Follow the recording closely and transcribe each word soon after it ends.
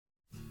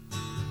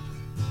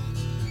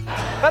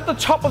At the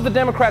top of the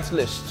Democrats'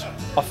 list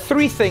are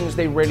three things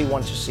they really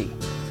want to see: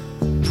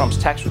 Trump's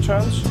tax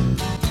returns,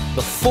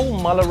 the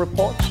full Mueller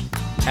report,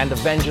 and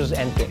Avengers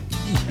Endgame.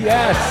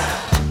 Yes.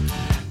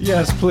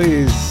 Yes,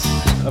 please.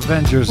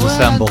 Avengers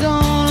assemble. I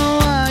don't know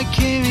why I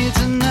came here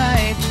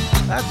tonight.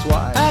 That's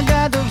why. I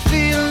got the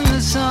feeling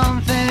that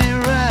something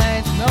ain't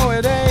right. No,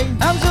 it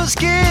ain't. I'm so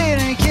scared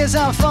in case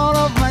I fall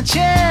off my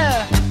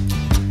chair.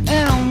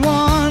 And I'm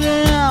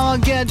wondering how I'll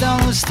get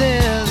down the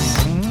stairs.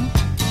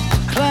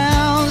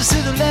 Clowns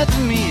to the left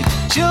of me,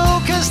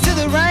 jokers to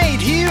the right.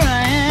 Here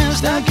I am,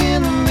 stuck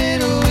in the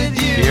middle with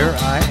you. Here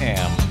I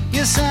am.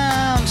 Yes,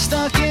 I'm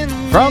stuck in the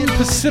middle. From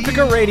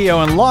Pacifica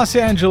Radio in Los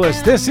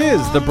Angeles, this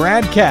is the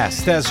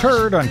BradCast, as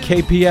heard on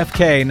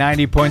KPFK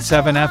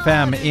 90.7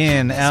 FM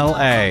in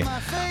LA.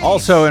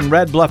 Also in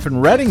Red Bluff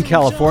and Redding,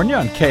 California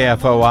on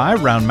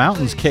KFOI, Round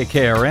Mountains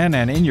KKRN,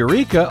 and in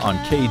Eureka on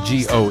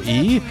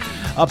KGOE.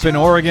 Up in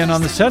Oregon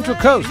on the Central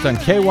Coast on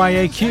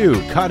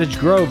KYAQ, Cottage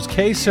Grove's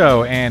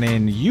KSO, and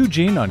in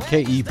Eugene on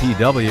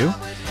KEPW.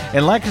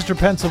 In Lancaster,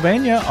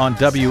 Pennsylvania on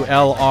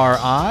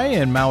WLRI,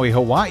 in Maui,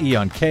 Hawaii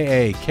on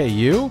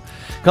KAKU.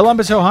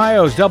 Columbus,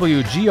 Ohio's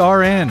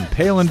WGRN,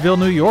 Palinville,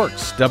 New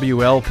York's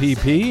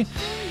WLPP.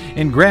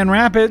 In Grand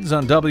Rapids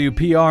on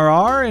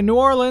WPRR, in New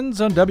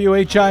Orleans on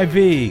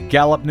WHIV,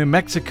 Gallup, New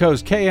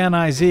Mexico's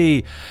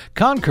KNIZ,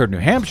 Concord, New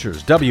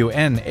Hampshire's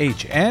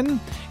WNHN,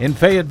 in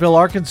Fayetteville,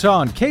 Arkansas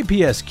on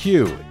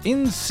KPSQ,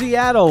 in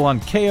Seattle on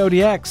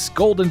KODX,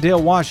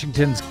 Goldendale,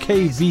 Washington's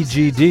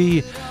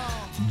KVGD,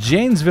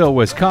 Janesville,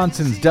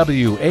 Wisconsin's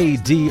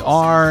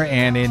WADR,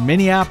 and in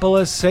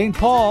Minneapolis, St.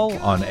 Paul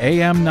on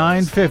AM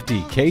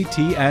 950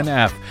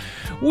 KTNF.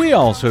 We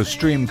also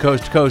stream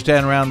coast to coast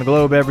and around the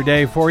globe every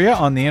day for you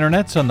on the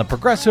internets on the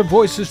Progressive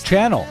Voices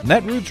channel,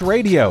 Netroots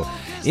Radio,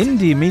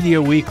 Indie Media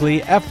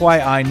Weekly,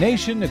 FYI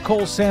Nation,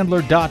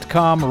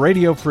 NicoleSandler.com,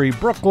 Radio Free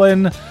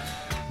Brooklyn,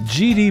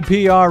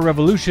 GDPR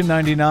Revolution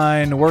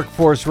 99,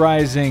 Workforce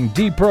Rising,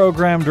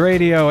 Deprogrammed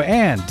Radio,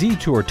 and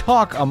Detour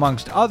Talk,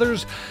 amongst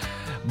others.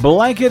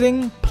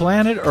 Blanketing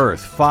planet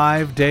Earth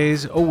 5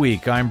 days a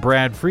week. I'm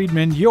Brad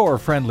Friedman, your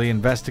friendly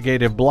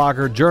investigative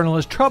blogger,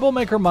 journalist,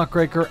 troublemaker,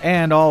 muckraker,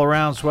 and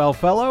all-around swell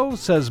fellow,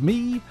 says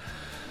me,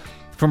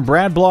 from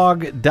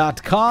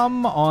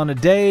bradblog.com on a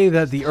day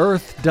that the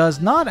Earth does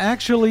not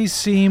actually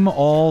seem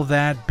all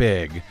that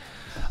big.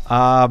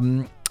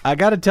 I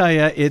got to tell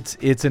you,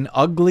 it's an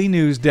ugly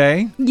news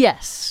day.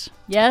 Yes.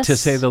 Yes. To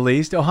say the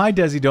least. Oh, hi,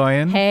 Desi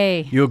Doyen.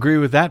 Hey. You agree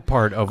with that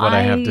part of what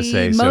I have to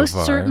say so far?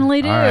 Most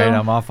certainly do. All right,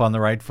 I'm off on the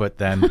right foot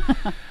then.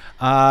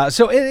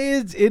 So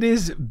it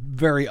is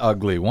very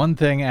ugly, one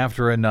thing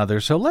after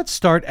another. So let's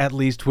start at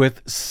least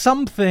with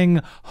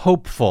something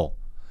hopeful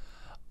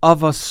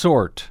of a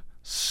sort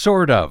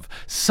of.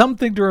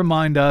 Something to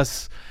remind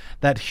us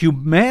that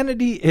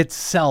humanity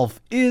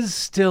itself is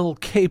still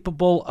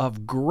capable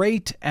of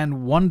great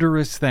and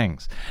wondrous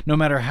things, no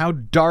matter how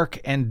dark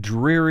and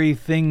dreary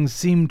things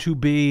seem to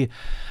be,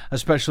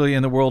 especially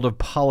in the world of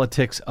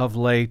politics of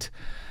late.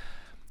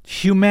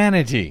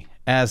 Humanity,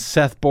 as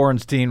Seth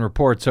Borenstein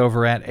reports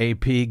over at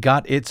AP,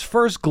 got its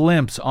first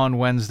glimpse on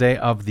Wednesday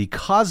of the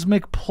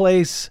cosmic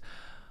place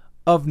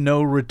of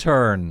no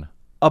return.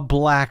 A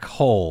black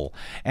hole,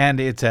 and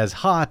it's as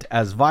hot,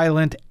 as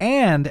violent,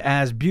 and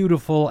as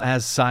beautiful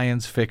as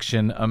science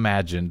fiction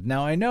imagined.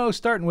 Now, I know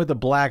starting with a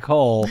black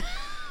hole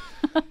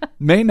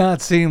may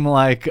not seem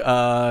like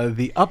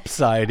the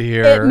upside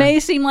here. It may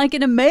seem like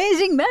an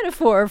amazing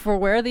metaphor for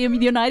where the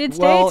United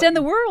States and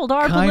the world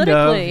are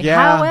politically.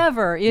 Yeah.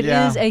 However, it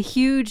is a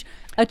huge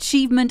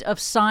achievement of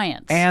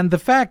science. And the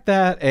fact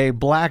that a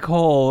black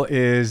hole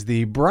is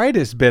the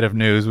brightest bit of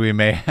news we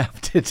may have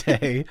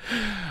today.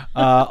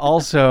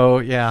 Also,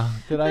 yeah.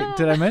 Did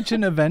I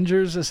mention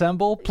Avengers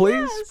Assemble?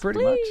 Please, yes, pretty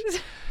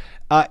please.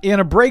 much.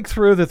 In a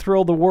breakthrough that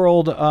thrilled the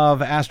world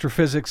of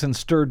astrophysics and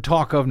stirred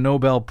talk of a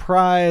Nobel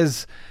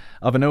Prize,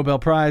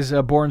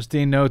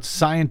 Borenstein notes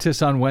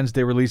scientists on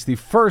Wednesday released the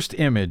first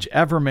image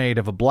ever made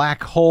of a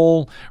black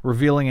hole,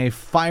 revealing a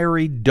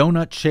fiery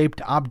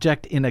donut-shaped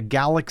object in a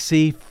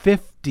galaxy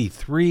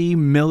 53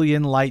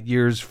 million light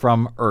years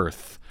from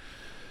Earth.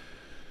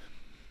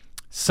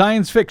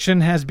 Science fiction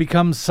has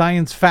become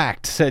science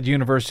fact, said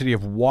University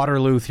of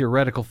Waterloo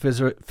theoretical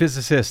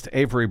physicist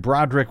Avery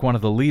Broderick, one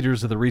of the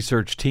leaders of the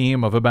research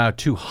team of about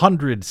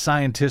 200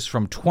 scientists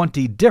from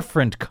 20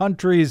 different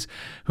countries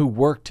who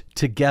worked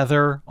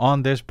together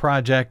on this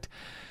project.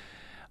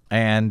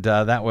 And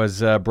that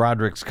was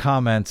Broderick's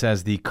comments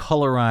as the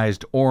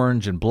colorized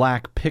orange and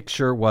black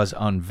picture was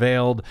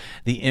unveiled.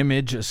 The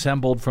image,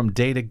 assembled from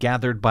data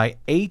gathered by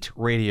 8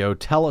 radio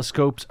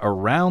telescopes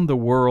around the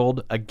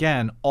world,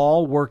 again,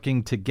 all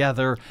working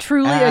together.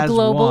 Truly as a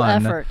global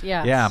one. effort,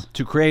 yes. Yeah,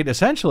 to create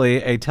essentially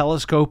a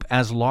telescope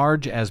as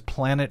large as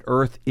planet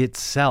Earth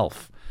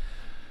itself.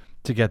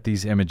 To get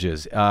these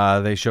images.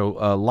 They show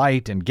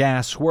light and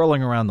gas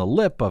swirling around the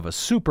lip of a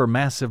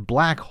supermassive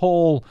black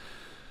hole,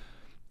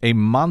 a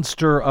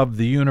monster of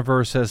the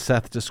universe, as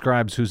Seth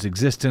describes, whose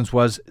existence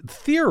was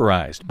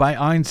theorized by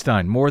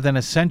Einstein more than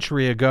a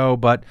century ago,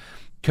 but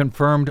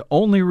confirmed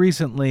only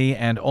recently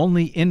and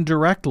only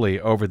indirectly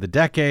over the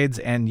decades,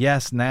 and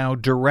yes, now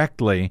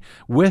directly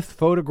with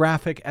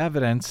photographic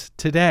evidence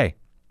today.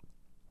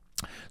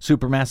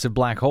 Supermassive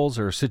black holes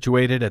are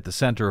situated at the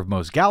center of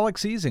most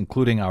galaxies,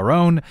 including our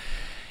own,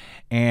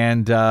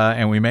 and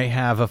we may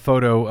have a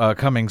photo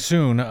coming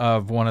soon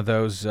of one of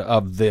those,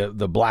 of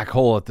the black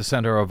hole at the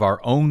center of our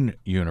own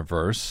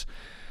universe.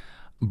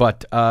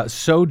 But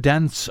so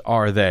dense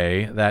are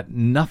they that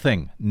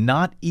nothing,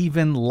 not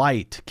even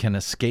light, can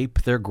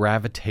escape their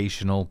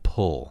gravitational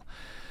pull.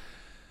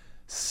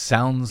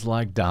 Sounds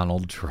like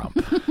Donald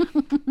Trump.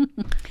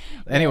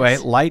 Anyway,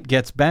 yes. Light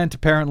gets bent,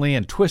 apparently,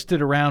 and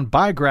twisted around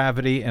by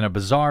gravity in a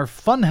bizarre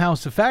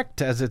funhouse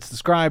effect, as it's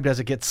described, as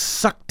it gets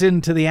sucked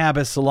into the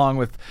abyss along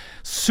with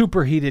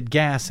superheated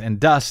gas and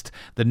dust.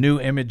 The new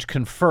image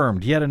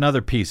confirmed yet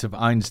another piece of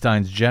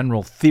Einstein's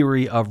general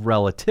theory of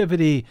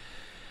relativity.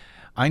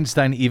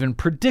 Einstein even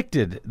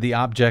predicted the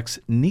object's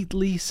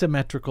neatly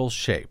symmetrical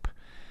shape.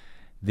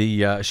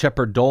 The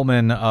Shepard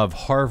Dolman of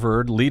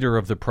Harvard, leader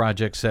of the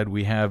project, said,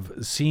 "We have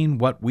seen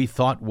what we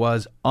thought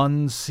was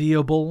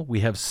unseeable. We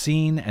have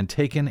seen and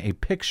taken a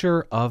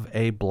picture of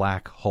a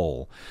black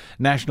hole."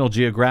 National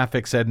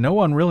Geographic said, "No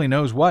one really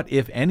knows what,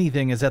 if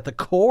anything, is at the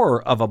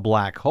core of a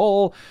black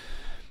hole,"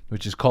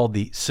 which is called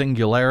the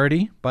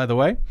singularity, by the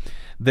way.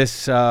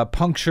 This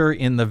puncture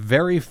in the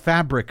very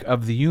fabric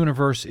of the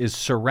universe is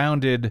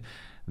surrounded,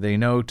 they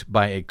note,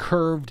 by a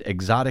curved,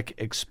 exotic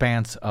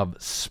expanse of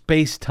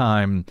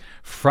space-time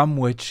from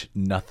which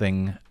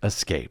nothing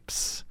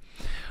escapes.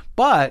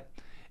 But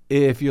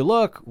if you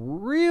look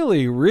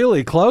really,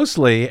 really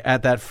closely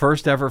at that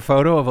first ever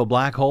photo of a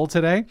black hole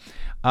today,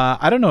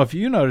 I don't know if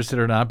you noticed it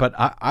or not, but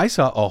I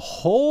saw a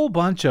whole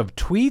bunch of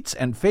tweets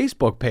and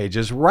Facebook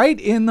pages right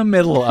in the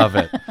middle of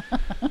it.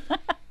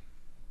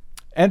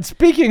 And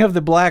speaking of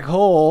the black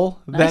hole,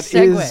 that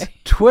is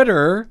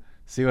Twitter.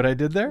 See what I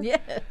did there?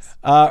 Yes.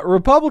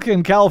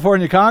 Republican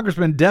California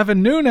Congressman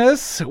Devin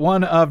Nunes,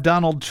 one of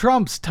Donald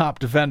Trump's top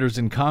defenders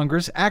in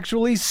Congress,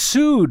 actually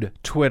sued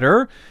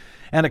Twitter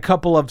and a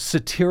couple of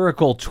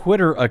satirical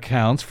Twitter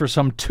accounts for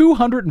some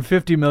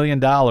 $250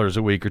 million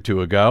a week or two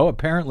ago,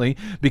 apparently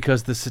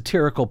because the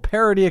satirical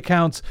parody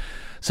accounts,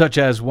 such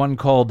as one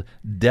called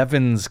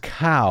Devin's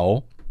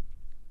Cow,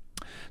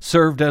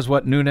 served as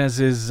what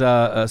Nunes'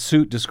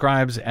 suit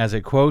describes as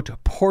a, quote,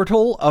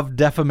 portal of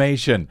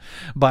defamation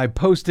by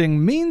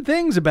posting mean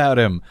things about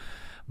him,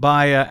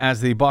 by,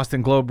 as the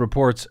Boston Globe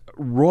reports,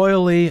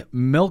 royally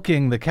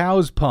milking the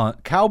cow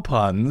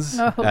puns,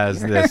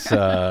 as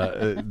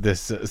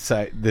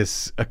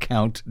this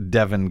account,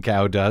 Devin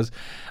Cow, does.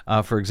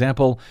 For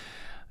example,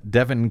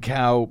 Devin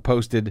Cow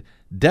posted,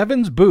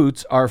 "Devin's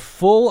boots are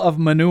full of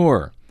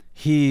manure.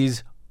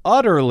 He's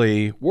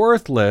utterly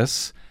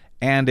worthless,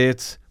 and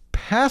it's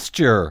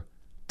pasture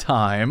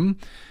time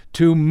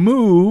to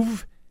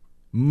move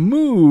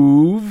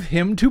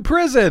him to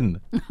prison."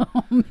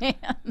 Oh, man.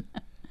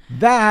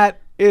 That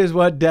is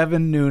what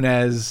Devin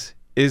Nunes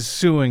is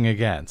suing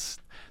against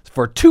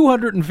for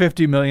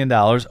 $250 million,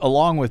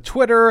 along with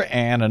Twitter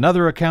and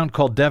another account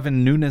called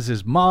Devin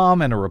Nunes'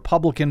 Mom, and a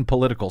Republican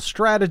political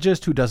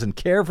strategist who doesn't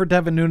care for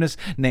Devin Nunes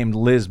named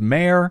Liz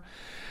Mayer,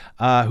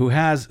 who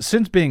has,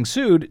 since being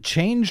sued,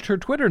 changed her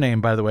Twitter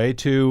name, by the way,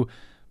 to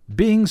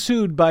Being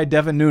Sued by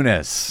Devin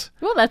Nunes.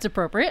 Well, that's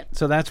appropriate.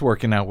 So that's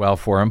working out well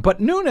for him. But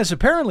Nunes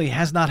apparently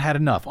has not had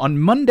enough. On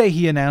Monday,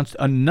 he announced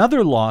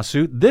another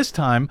lawsuit, this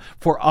time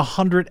for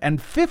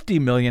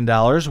 $150 million,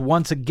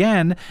 once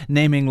again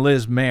naming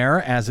Liz Mayer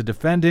as a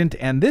defendant,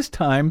 and this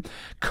time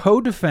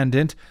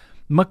co-defendant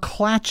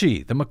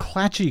McClatchy, the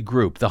McClatchy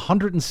Group, the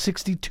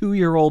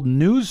 162-year-old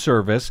news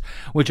service,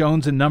 which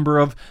owns a number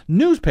of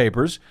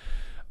newspapers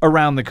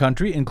around the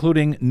country,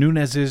 including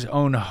Nunes'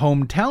 own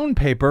hometown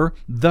paper,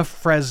 the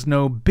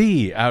Fresno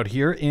Bee, out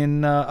here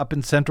in up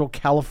in Central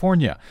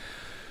California.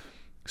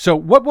 So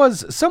what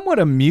was somewhat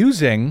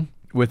amusing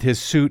with his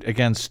suit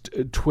against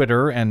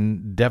Twitter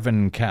and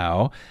Devin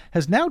Cow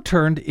has now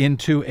turned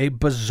into a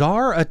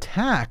bizarre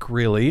attack,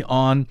 really,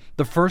 on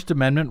the First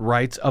Amendment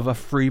rights of a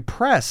free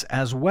press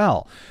as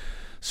well.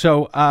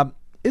 So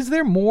is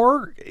there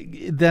more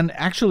than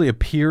actually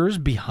appears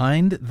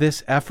behind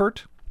this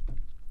effort?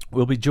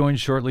 We'll be joined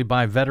shortly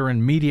by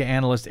veteran media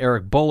analyst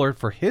Eric Boehlert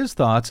for his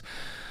thoughts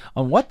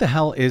on what the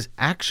hell is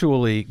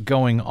actually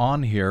going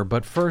on here.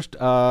 But first,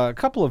 a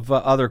couple of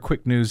other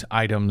quick news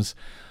items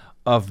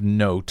of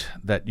note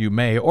that you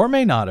may or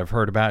may not have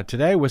heard about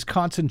today.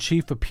 Wisconsin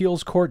Chief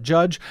Appeals Court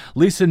Judge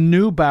Lisa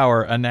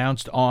Neubauer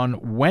announced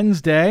on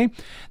Wednesday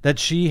that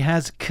she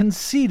has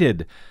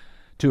conceded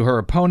to her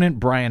opponent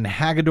Brian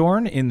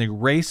Hagedorn in the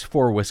race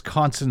for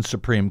Wisconsin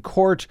Supreme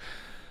Court,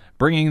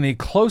 bringing the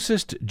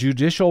closest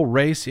judicial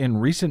race in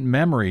recent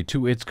memory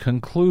to its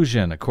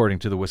conclusion, according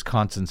to the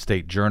Wisconsin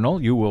State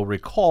Journal. You will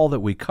recall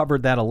that we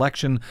covered that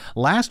election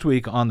last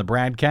week on the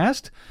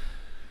BradCast,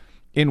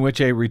 in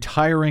which a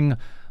retiring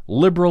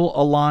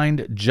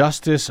liberal-aligned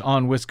justice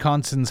on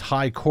Wisconsin's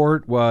high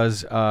court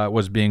was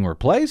being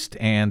replaced,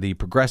 and the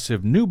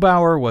progressive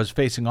Neubauer was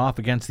facing off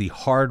against the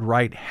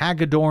hard-right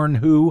Hagedorn,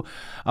 who,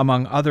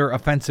 among other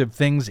offensive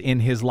things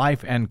in his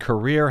life and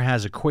career,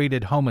 has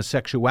equated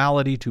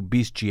homosexuality to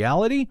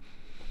bestiality.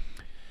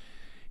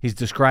 He's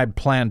described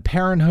Planned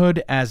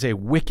Parenthood as a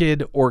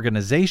wicked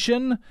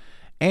organization,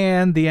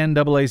 and the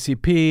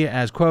NAACP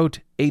as, quote,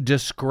 a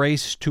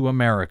disgrace to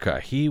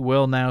America. He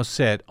will now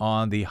sit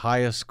on the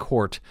highest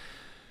court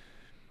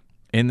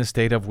in the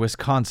state of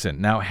Wisconsin.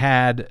 Now,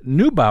 had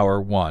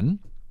Neubauer won,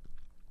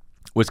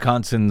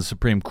 Wisconsin's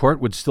Supreme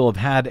Court would still have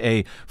had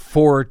a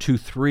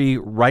 4-3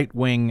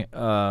 right-wing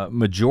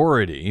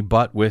majority,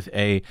 but with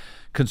a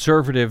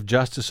conservative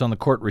justice on the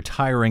court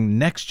retiring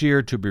next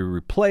year to be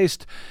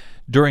replaced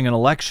during an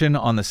election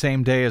on the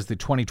same day as the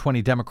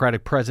 2020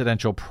 Democratic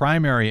presidential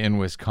primary in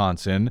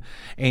Wisconsin.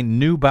 A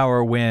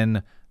Neubauer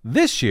win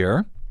this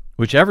year,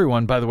 which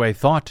everyone, by the way,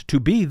 thought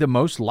to be the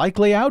most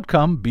likely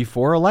outcome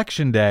before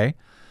Election Day.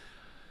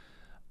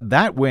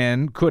 That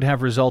win could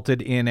have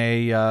resulted in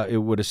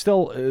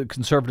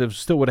conservatives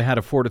still would have had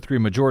a 4-3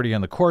 majority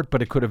on the court,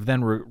 but it could have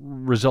then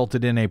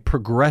resulted in a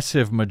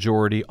progressive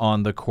majority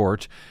on the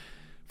court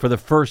for the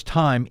first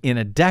time in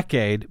a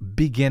decade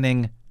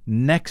beginning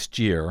next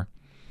year.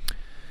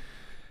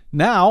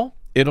 Now,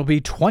 it'll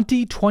be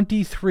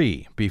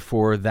 2023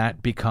 before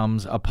that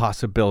becomes a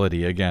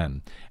possibility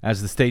again.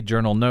 As the State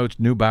Journal notes,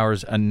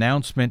 Neubauer's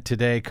announcement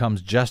today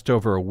comes just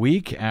over a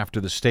week after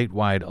the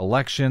statewide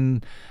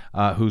election,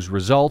 whose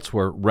results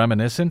were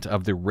reminiscent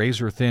of the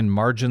razor-thin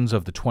margins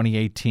of the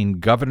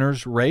 2018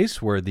 governor's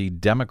race, where the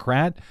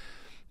Democrat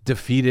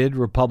defeated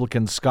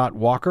Republican Scott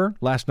Walker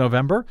last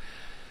November,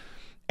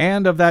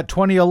 and of that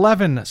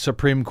 2011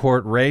 Supreme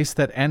Court race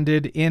that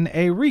ended in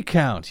a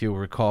recount. You'll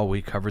recall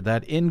we covered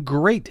that in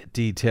great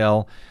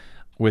detail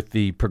with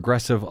the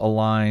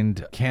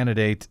progressive-aligned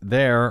candidate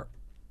there,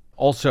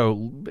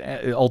 also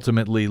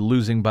ultimately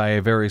losing by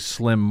a very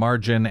slim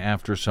margin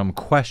after some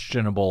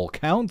questionable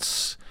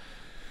counts.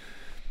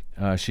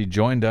 She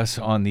joined us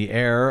on the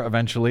air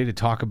eventually to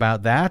talk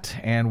about that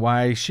and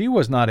why she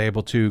was not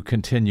able to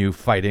continue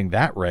fighting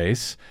that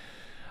race.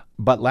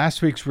 But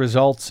last week's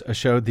results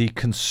showed the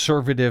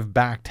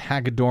conservative-backed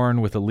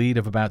Hagedorn with a lead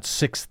of about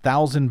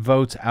 6,000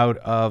 votes out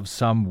of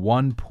some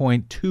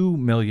 1.2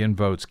 million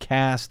votes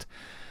cast.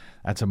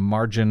 That's a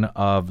margin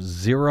of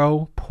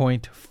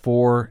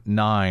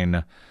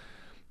 0.49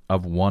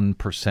 of 1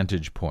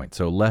 percentage point,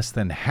 so less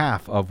than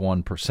half of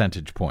 1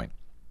 percentage point.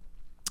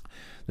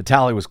 The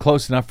tally was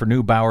close enough for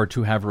Neubauer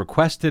to have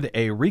requested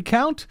a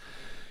recount.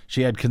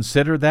 She had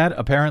considered that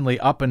apparently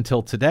up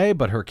until today,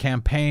 but her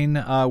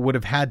campaign would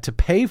have had to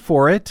pay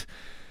for it.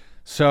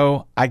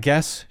 So I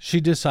guess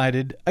she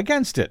decided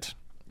against it.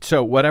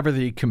 So whatever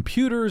the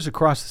computers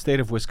across the state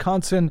of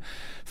Wisconsin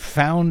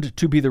found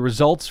to be the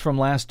results from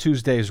last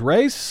Tuesday's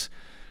race,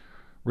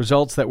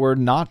 results that were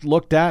not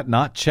looked at,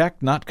 not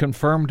checked, not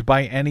confirmed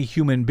by any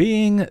human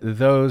being,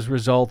 those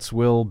results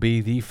will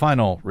be the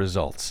final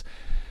results.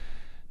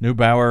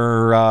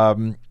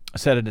 Neubauer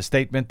said in a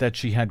statement that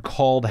she had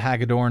called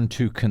Hagedorn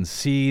to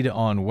concede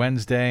on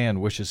Wednesday and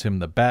wishes him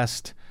the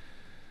best.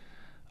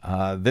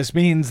 This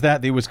means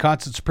that the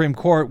Wisconsin Supreme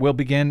Court will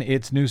begin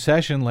its new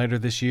session later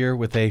this year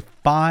with a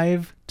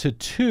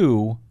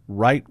 5-2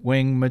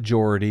 right-wing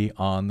majority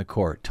on the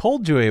court.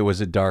 Told you it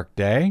was a dark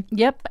day.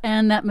 Yep,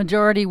 and that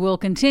majority will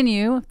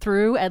continue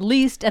through at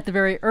least at the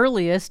very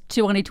earliest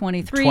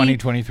 2023.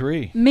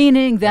 2023.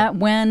 Meaning that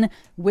when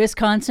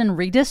Wisconsin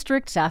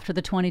redistricts after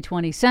the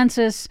 2020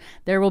 census,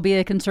 there will be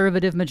a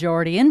conservative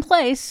majority in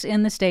place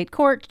in the state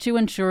court to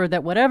ensure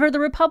that whatever the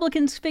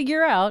Republicans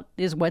figure out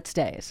is what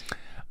stays.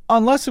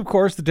 Unless, of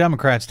course, the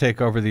Democrats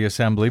take over the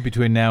assembly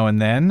between now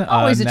and then.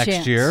 Always a next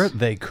chance. year,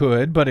 they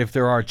could. But if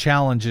there are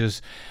challenges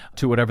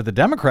to whatever the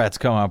Democrats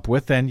come up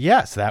with, then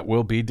yes, that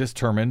will be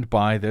determined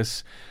by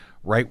this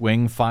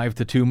right-wing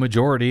 5-2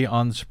 majority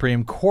on the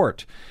Supreme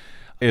Court.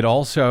 It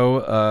also,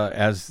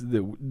 as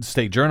the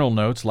State Journal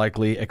notes,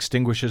 likely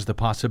extinguishes the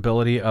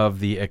possibility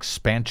of the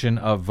expansion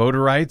of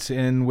voter rights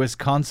in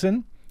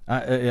Wisconsin.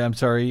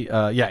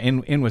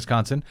 In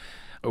Wisconsin,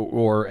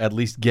 or at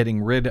least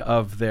getting rid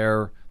of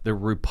the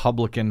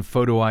Republican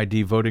photo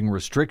ID voting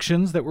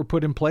restrictions that were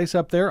put in place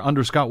up there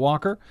under Scott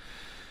Walker.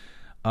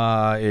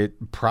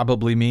 It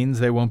probably means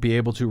they won't be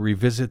able to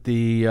revisit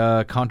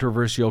the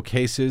controversial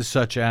cases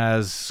such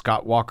as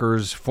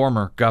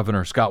former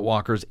Governor Scott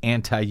Walker's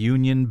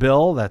anti-union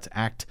bill. That's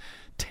Act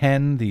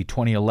 10, the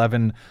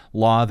 2011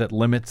 law that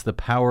limits the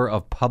power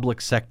of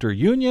public sector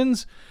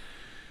unions.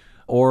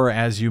 Or,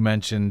 as you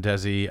mentioned,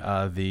 Desi,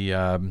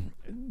 the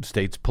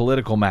state's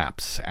political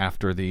maps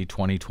after the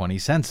 2020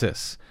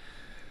 census.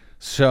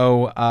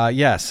 So,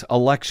 yes,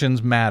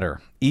 elections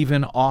matter.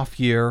 Even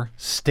off-year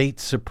state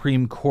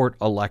Supreme Court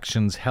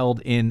elections held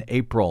in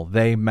April,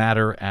 they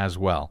matter as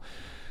well.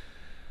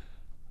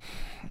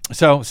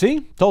 So,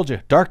 see, told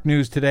you, dark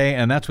news today,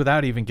 and that's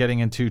without even getting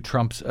into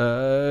Trump's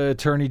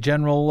Attorney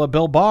General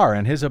Bill Barr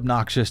and his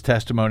obnoxious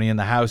testimony in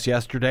the House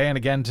yesterday and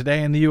again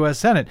today in the U.S.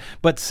 Senate.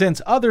 But since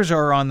others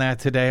are on that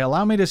today,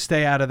 allow me to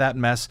stay out of that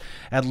mess,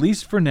 at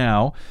least for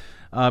now,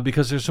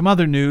 because there's some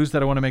other news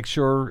that I want to make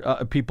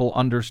sure people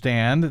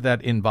understand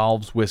that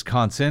involves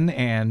Wisconsin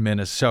and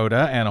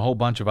Minnesota and a whole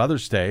bunch of other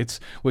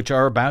states, which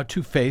are about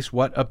to face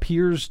what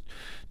appears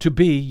to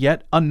be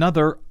yet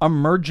another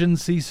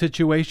emergency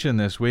situation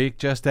this week,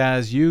 just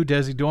as you,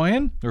 Desi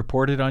Doyen,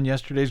 reported on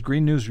yesterday's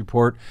Green News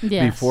Report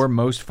before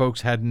most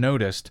folks had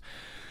noticed,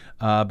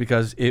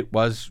 because it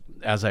was,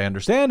 as I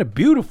understand, a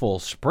beautiful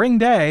spring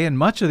day in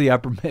much of the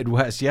upper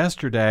Midwest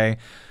yesterday.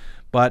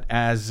 But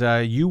as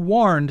you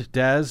warned,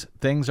 Des,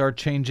 things are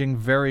changing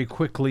very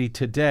quickly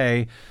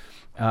today.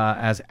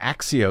 As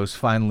Axios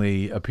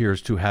finally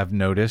appears to have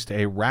noticed,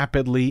 a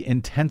rapidly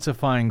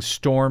intensifying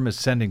storm is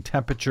sending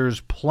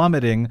temperatures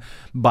plummeting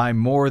by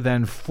more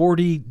than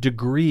 40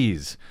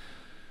 degrees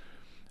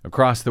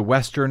across the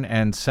western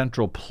and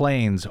central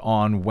plains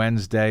on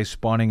Wednesday,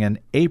 spawning an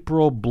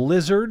April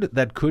blizzard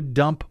that could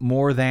dump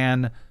more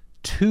than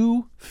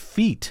 2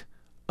 feet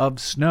of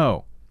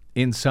snow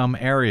in some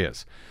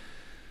areas.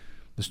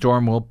 The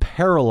storm will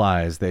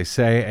paralyze, they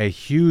say, a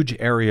huge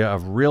area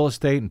of real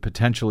estate and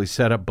potentially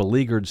set up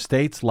beleaguered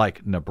states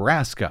like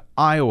Nebraska,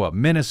 Iowa,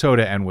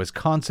 Minnesota, and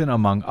Wisconsin,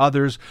 among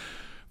others,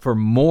 for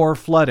more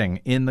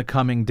flooding in the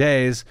coming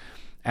days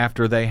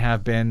after they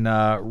have been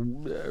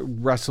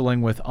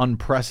wrestling with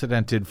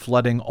unprecedented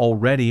flooding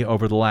already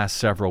over the last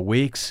several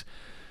weeks.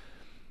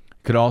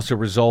 Could also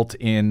result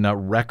in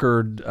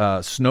record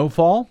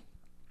snowfall,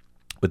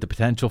 with the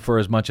potential for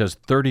as much as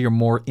 30 or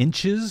more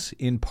inches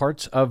in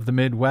parts of the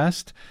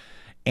Midwest,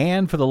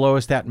 and for the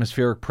lowest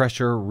atmospheric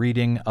pressure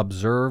reading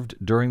observed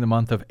during the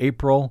month of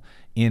April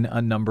in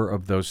a number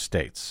of those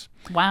states.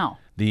 Wow.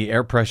 The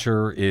air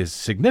pressure is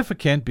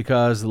significant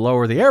because the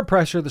lower the air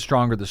pressure, the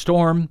stronger the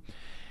storm.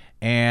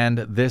 And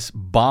this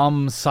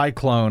bomb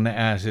cyclone,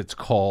 as it's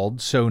called,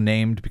 so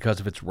named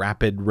because of its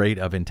rapid rate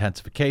of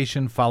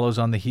intensification, follows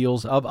on the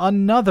heels of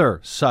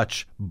another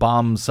such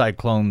bomb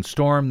cyclone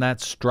storm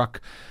that struck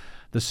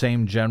the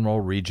same general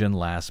region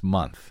last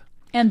month.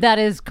 And that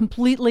is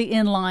completely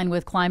in line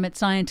with climate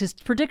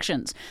scientists'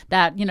 predictions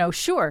that,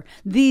 sure,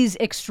 these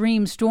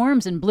extreme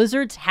storms and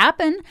blizzards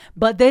happen,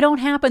 but they don't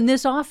happen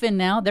this often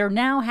now. They're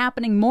now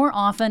happening more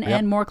often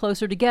and more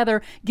closer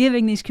together,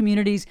 giving these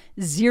communities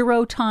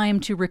zero time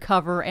to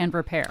recover and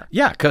repair.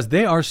 Yeah, because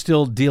they are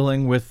still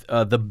dealing with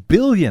the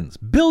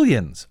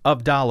billions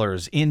of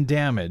dollars in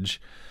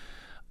damage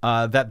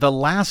that the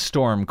last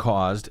storm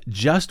caused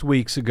just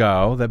weeks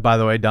ago, that, by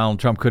the way, Donald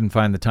Trump couldn't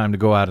find the time to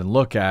go out and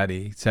look at.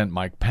 He sent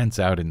Mike Pence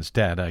out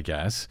instead, I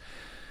guess.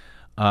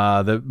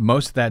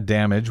 Most of that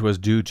damage was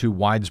due to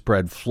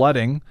widespread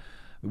flooding,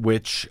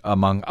 which,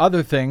 among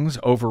other things,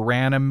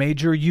 overran a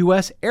major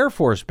U.S. Air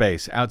Force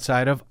base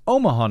outside of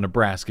Omaha,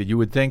 Nebraska. You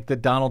would think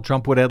that Donald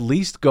Trump would at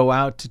least go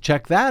out to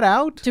check that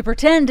out. To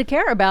pretend to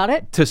care about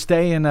it. To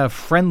stay in a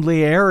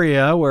friendly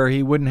area where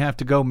he wouldn't have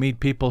to go meet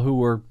people who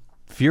were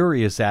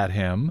furious at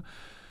him.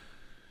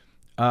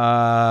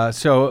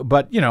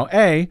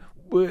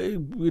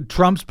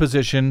 Trump's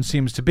position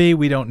seems to be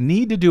we don't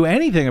need to do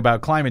anything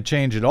about climate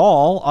change at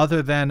all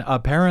other than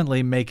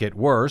apparently make it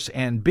worse.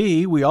 And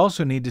B, we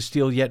also need to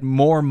steal yet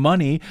more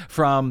money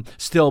from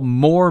still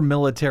more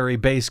military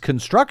base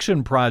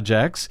construction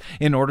projects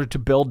in order to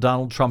build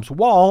Donald Trump's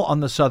wall on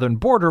the southern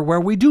border, where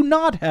we do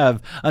not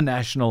have a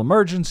national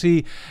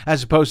emergency,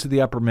 as opposed to the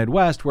upper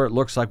Midwest, where it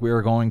looks like we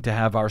are going to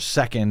have our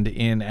second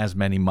in as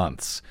many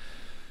months.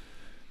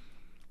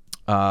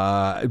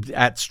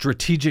 At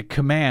Strategic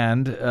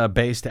Command,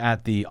 based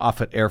at the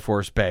Offutt Air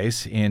Force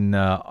Base in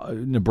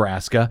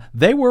Nebraska,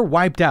 they were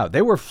wiped out.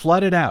 They were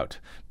flooded out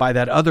by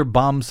that other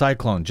bomb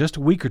cyclone just a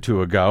week or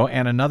two ago,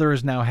 and another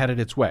is now headed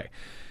its way.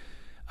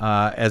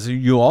 As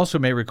you also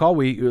may recall,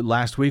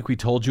 last week we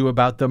told you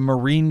about the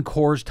Marine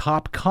Corps'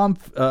 top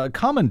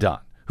commandant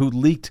who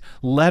leaked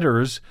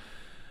letters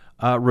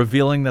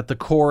revealing that the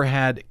Corps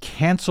had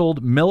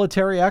canceled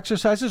military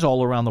exercises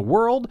all around the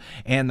world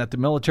and that the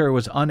military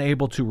was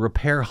unable to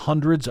repair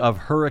hundreds of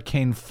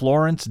Hurricane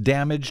Florence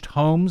damaged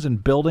homes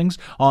and buildings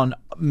on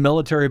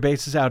military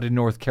bases out in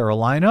North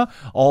Carolina,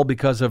 all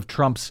because of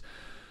Trump's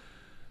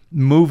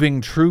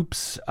moving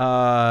troops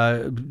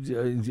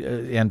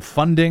and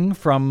funding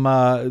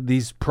from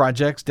these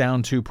projects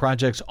down to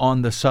projects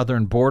on the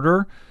southern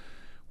border,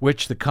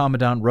 which the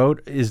commandant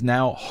wrote is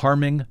now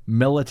harming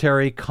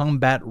military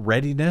combat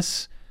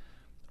readiness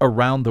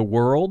around the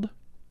world.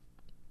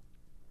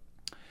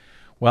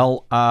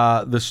 Well,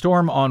 the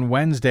storm on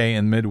Wednesday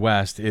in the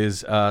Midwest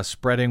is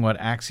spreading what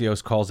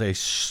Axios calls a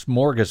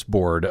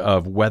smorgasbord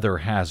of weather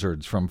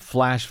hazards, from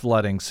flash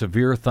flooding,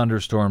 severe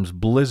thunderstorms,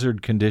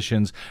 blizzard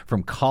conditions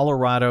from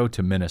Colorado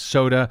to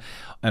Minnesota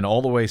and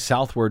all the way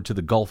southward to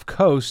the Gulf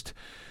Coast.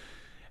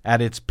 At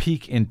its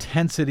peak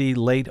intensity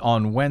late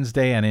on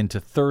Wednesday and into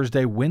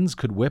Thursday, winds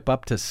could whip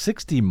up to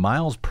 60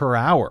 miles per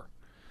hour.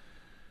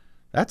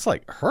 That's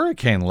like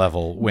hurricane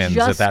level winds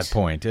at that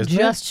point, isn't it?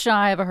 Just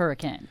shy of a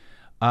hurricane.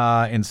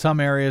 In some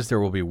areas, there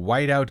will be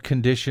whiteout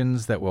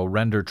conditions that will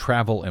render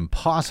travel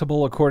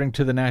impossible, according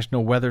to the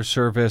National Weather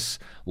Service.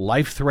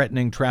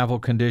 Life-threatening travel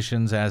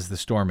conditions as the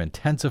storm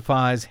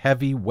intensifies.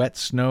 Heavy, wet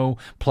snow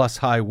plus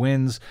high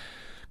winds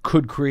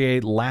could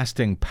create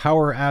lasting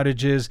power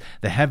outages.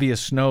 The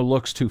heaviest snow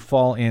looks to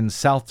fall in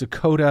South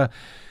Dakota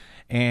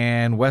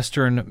and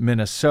western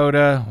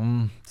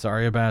Minnesota.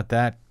 Sorry about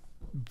that,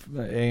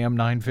 AM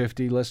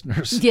 950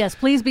 listeners. Yes,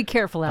 please be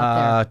careful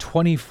out there.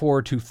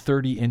 24 to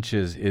 30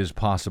 inches is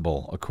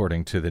possible,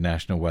 according to the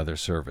National Weather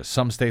Service.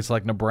 Some states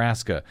like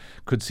Nebraska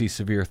could see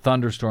severe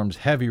thunderstorms,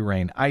 heavy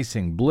rain,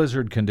 icing,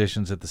 blizzard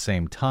conditions at the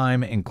same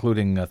time,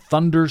 including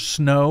thunder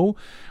snow,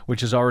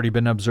 which has already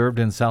been observed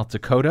in South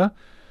Dakota.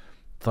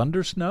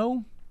 Thunder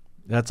snow?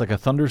 That's like a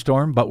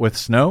thunderstorm, but with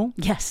snow?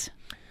 Yes.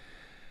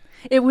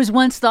 It was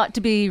once thought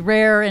to be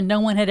rare and no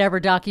one had ever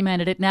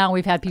documented it. Now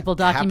we've had people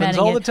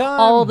documenting it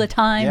all the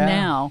time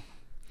now.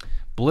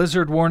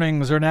 Blizzard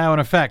warnings are now in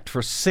effect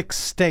for 6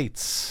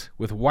 states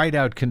with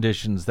whiteout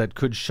conditions that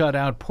could shut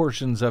out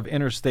portions of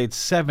Interstates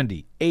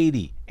 70,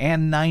 80,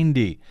 and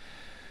 90.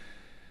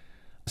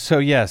 So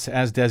yes,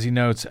 as Desi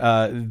notes,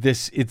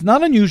 it's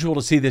not unusual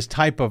to see this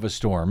type of a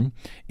storm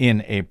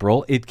in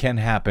April. It can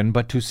happen,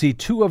 but to see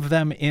 2 of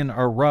them in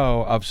a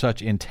row of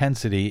such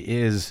intensity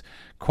is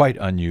quite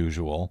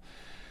unusual.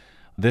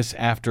 This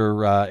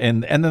after,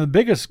 and then the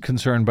biggest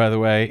concern, by the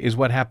way, is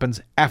what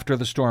happens after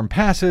the storm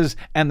passes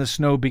and the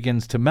snow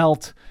begins to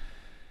melt.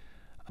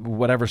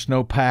 Whatever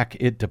snowpack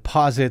it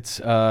deposits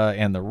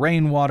and the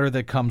rainwater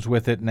that comes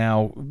with it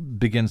now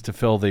begins to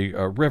fill the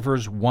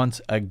rivers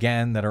once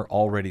again that are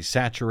already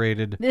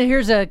saturated.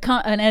 Here's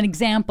an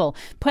example.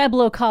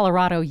 Pueblo,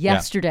 Colorado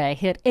yesterday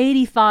hit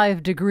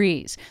 85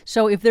 degrees.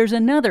 So if there's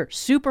another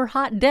super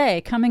hot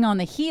day coming on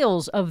the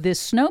heels of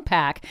this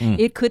snowpack,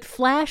 it could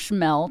flash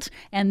melt,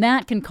 and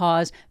that can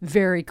cause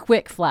very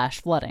quick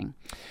flash flooding.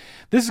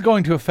 This is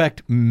going to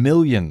affect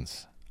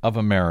millions of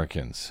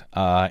Americans.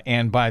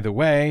 And by the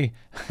way,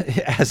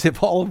 as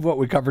if all of what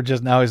we covered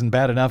just now isn't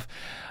bad enough,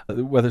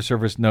 the Weather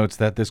Service notes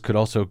that this could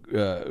also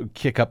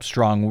kick up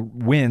strong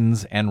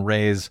winds and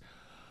raise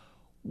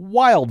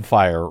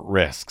wildfire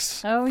risks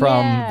from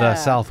the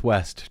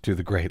Southwest to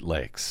the Great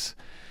Lakes.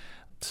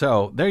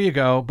 So there you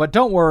go. But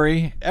don't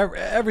worry,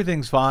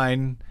 everything's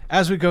fine.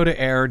 As we go to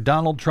air,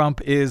 Donald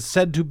Trump is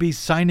said to be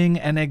signing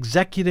an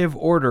executive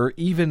order,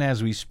 even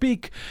as we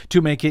speak, to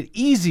make it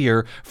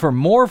easier for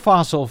more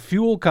fossil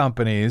fuel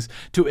companies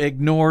to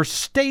ignore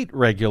state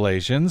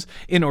regulations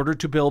in order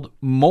to build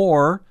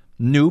more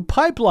new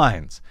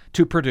pipelines,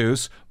 to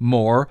produce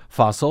more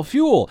fossil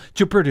fuel,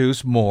 to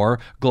produce more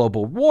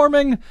global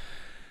warming,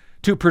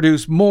 to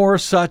produce more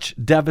such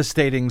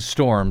devastating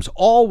storms,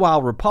 all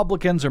while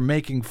Republicans are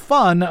making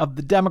fun of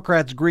the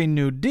Democrats' Green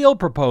New Deal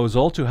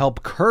proposal to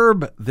help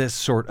curb this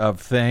sort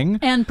of thing.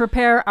 And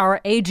prepare our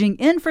aging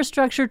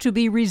infrastructure to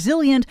be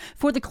resilient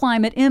for the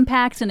climate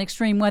impacts and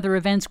extreme weather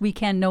events we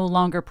can no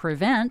longer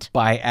prevent.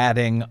 By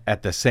adding,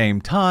 at the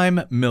same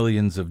time,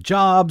 millions of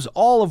jobs,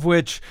 all of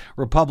which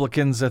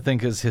Republicans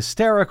think is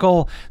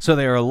hysterical. So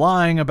they are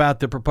lying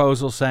about the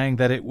proposal, saying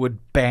that it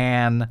would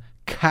ban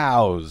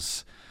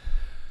cows.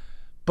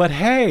 But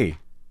hey,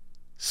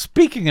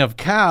 speaking of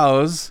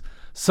cows,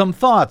 some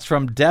thoughts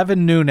from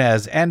Devin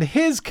Nunes and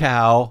his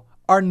cow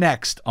are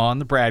next on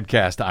the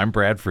BradCast. I'm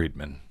Brad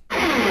Friedman.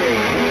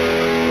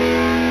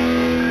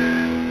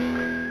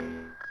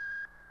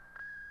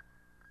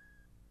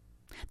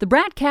 The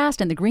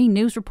BradCast and the Green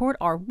News Report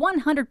are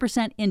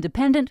 100%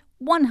 independent,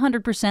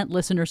 100%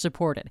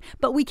 listener-supported.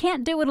 But we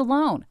can't do it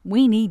alone.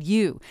 We need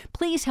you.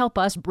 Please help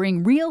us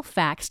bring real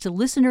facts to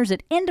listeners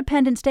at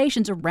independent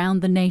stations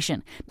around the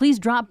nation. Please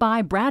drop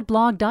by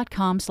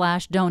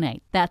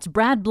bradblog.com/donate. That's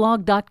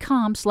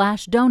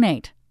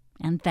bradblog.com/donate.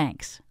 And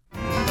thanks.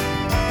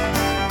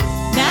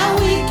 Now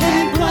we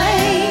can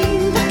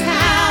blame the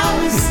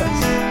cows.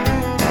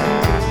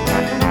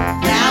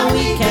 Now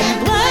we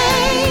can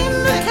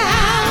blame the cows.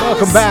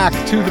 Welcome back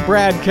to the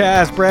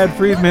BradCast. Brad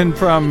Friedman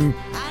from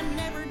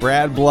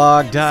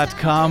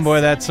bradblog.com. Boy,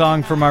 that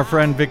song from our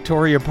friend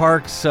Victoria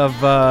Parks of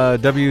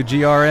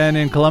WGRN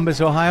in Columbus,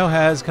 Ohio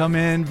has come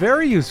in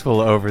very useful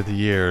over the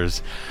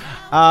years.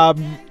 All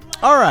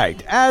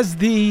right. As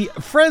the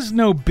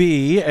Fresno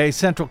Bee, a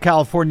Central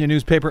California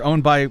newspaper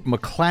owned by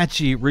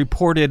McClatchy,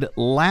 reported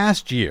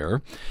last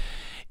year,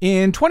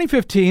 in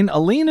 2015,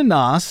 Alina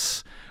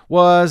Nass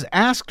was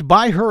asked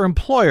by her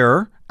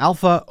employer,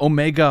 Alpha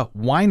Omega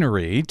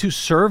Winery, to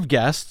serve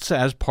guests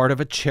as part of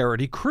a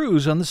charity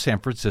cruise on the San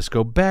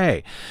Francisco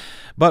Bay.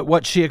 But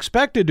what she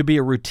expected to be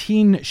a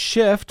routine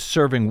shift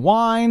serving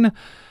wine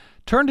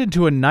turned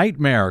into a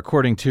nightmare,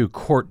 according to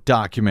court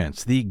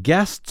documents. The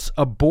guests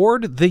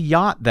aboard the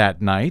yacht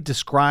that night,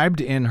 described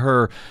in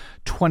her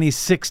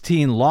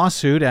 2016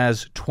 lawsuit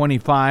as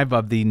 25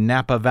 of the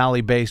Napa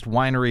Valley-based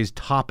winery's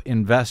top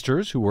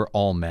investors, who were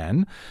all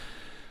men,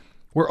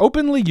 were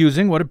openly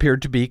using what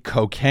appeared to be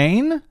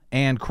cocaine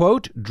and,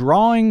 quote,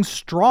 drawing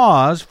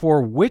straws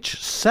for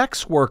which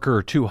sex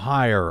worker to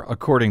hire,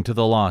 according to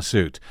the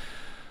lawsuit.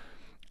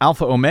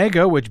 Alpha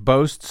Omega, which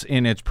boasts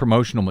in its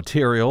promotional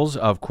materials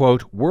of,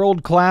 quote,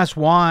 world-class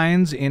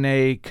wines in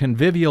a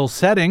convivial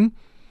setting,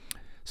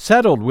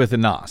 settled with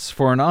Anas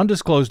for an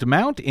undisclosed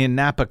amount in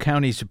Napa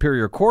County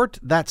Superior Court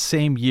that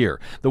same year.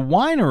 The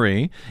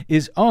winery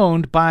is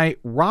owned by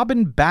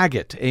Robin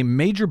Baggett, a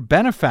major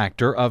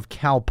benefactor of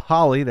Cal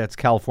Poly, that's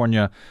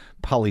California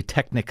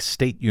Polytechnic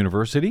State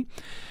University,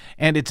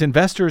 and its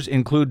investors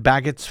include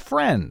Baggett's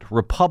friend,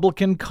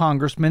 Republican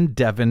Congressman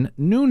Devin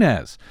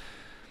Nunes.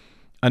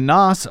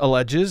 Anas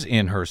alleges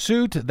in her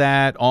suit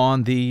that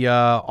on the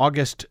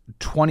August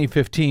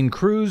 2015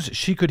 cruise,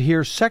 she could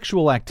hear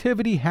sexual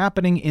activity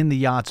happening in the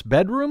yacht's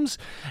bedrooms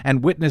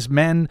and witness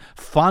men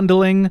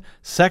fondling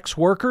sex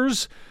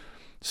workers,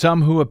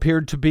 some who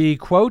appeared to be,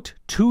 quote,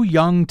 too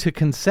young to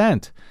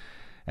consent.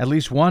 At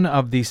least one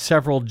of the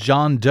several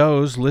John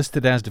Does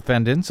listed as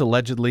defendants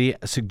allegedly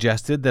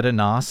suggested that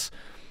Anas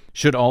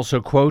should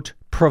also, quote,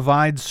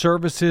 provide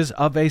services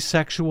of a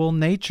sexual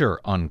nature,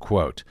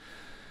 unquote.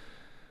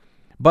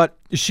 But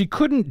she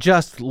couldn't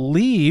just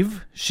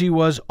leave. She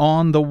was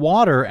on the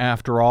water,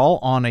 after all,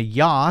 on a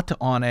yacht,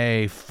 on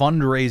a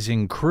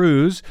fundraising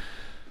cruise.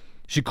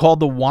 She called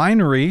the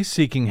winery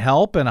seeking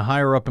help, and a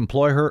higher-up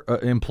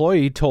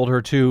employee told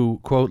her to,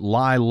 quote,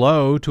 lie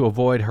low to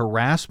avoid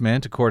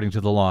harassment, according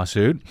to the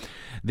lawsuit.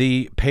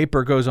 The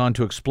paper goes on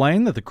to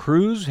explain that the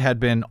cruise had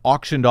been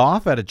auctioned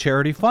off at a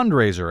charity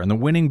fundraiser, and the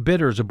winning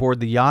bidders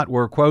aboard the yacht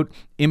were, quote,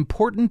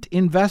 important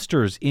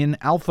investors in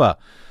Alpha.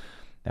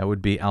 That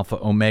would be Alpha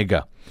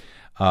Omega,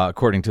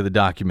 according to the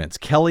documents.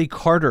 Kelly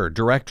Carter,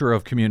 director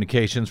of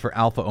communications for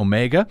Alpha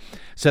Omega,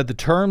 said the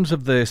terms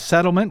of the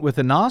settlement with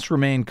Anas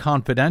remain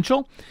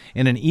confidential.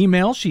 In an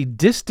email, she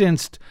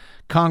distanced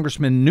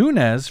Congressman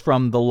Nunes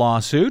from the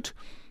lawsuit.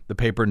 The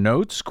paper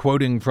notes,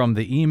 quoting from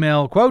the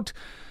email, quote,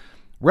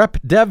 Rep.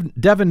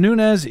 Devin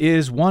Nunes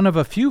is one of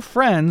a few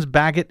friends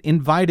Baggett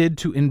invited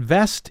to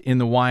invest in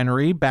the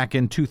winery back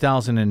in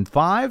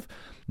 2005.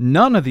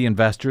 None of the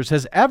investors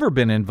has ever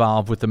been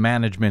involved with the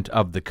management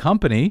of the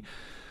company.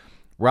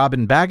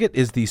 Robin Baggett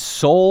is the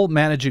sole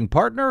managing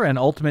partner and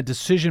ultimate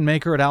decision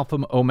maker at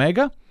Alpha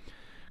Omega.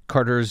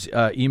 Carter's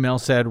email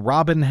said,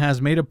 Robin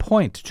has made a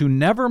point to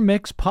never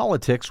mix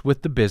politics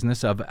with the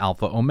business of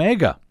Alpha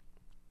Omega.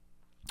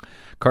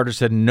 Carter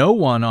said no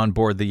one on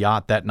board the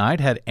yacht that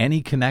night had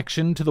any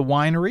connection to the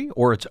winery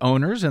or its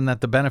owners, and that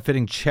the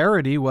benefiting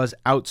charity was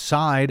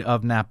outside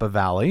of Napa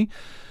Valley.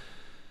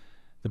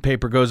 The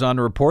paper goes on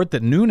to report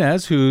that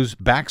Nunes, whose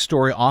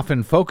backstory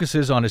often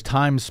focuses on his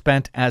time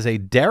spent as a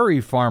dairy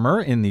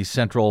farmer in the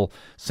central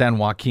San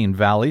Joaquin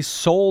Valley,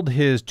 sold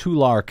his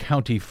Tulare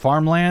County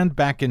farmland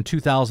back in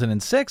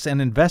 2006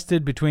 and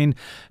invested between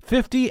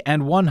 $50,000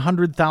 and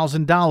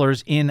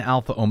 $100,000 in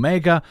Alpha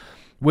Omega,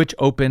 which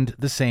opened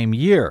the same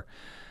year.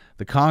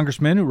 The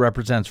congressman who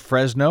represents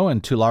Fresno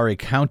and Tulare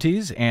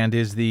counties and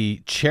is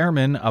the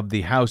chairman of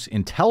the House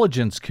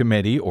Intelligence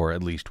Committee, or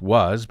at least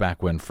was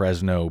back when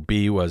Fresno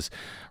B was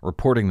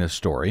reporting this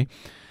story,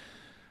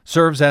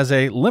 serves as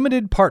a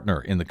limited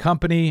partner in the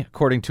company,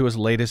 according to his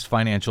latest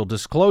financial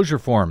disclosure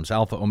forms.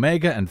 Alpha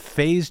Omega and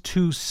Phase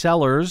 2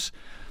 sellers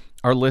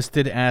are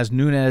listed as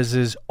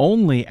Nunes's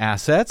only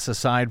assets,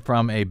 aside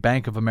from a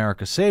Bank of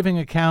America saving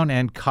account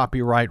and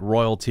copyright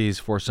royalties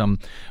for some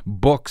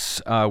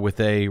books with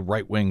a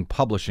right-wing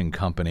publishing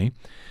company.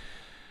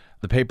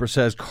 The paper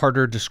says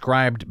Carter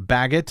described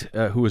Baggett,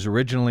 who was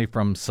originally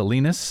from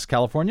Salinas,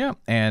 California,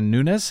 and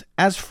Nunes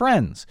as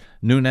friends.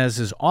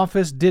 Nunes's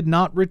office did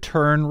not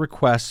return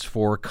requests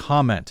for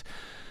comment.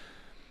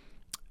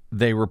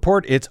 They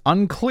report it's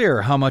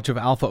unclear how much of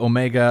Alpha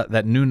Omega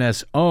that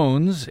Nunes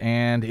owns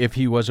and if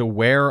he was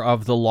aware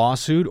of the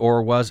lawsuit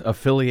or was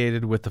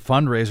affiliated with the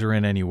fundraiser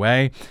in any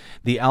way.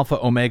 The Alpha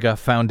Omega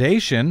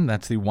Foundation,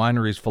 that's the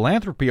winery's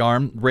philanthropy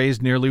arm,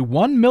 raised nearly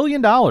 $1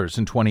 million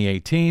in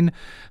 2018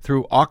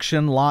 through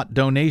auction lot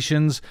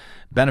donations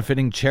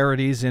benefiting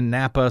charities in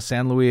Napa,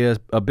 San Luis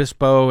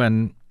Obispo,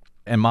 and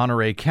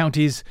Monterey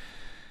counties.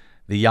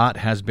 The yacht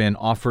has been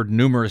offered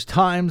numerous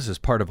times as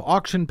part of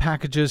auction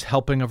packages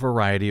helping a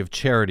variety of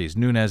charities.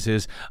 Nunes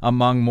is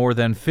among more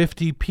than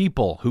 50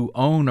 people who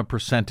own a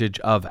percentage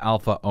of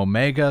Alpha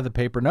Omega, the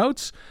paper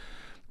notes.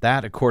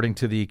 That, according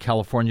to the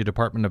California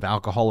Department of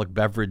Alcoholic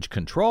Beverage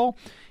Control,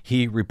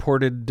 he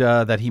reported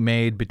that he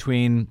made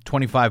between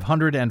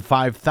 $2,500 and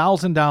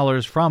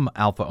 $5,000 from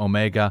Alpha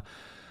Omega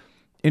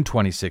in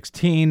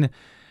 2016.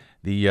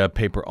 The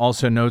paper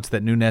also notes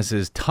that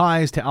Nunes's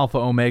ties to Alpha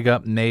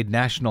Omega made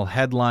national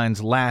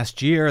headlines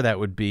last year. That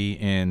would be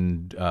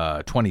in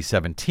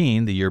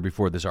 2017, the year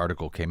before this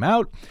article came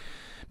out,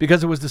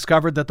 because it was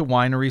discovered that the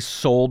winery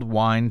sold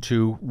wine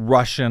to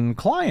Russian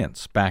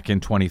clients back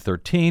in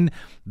 2013.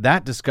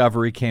 That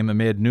discovery came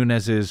amid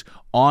Nunes's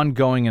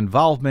ongoing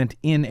involvement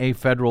in a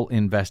federal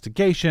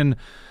investigation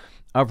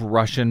of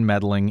Russian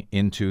meddling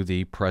into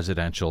the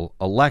presidential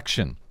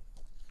election.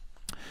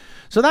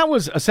 So that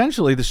was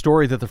essentially the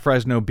story that the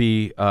Fresno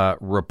Bee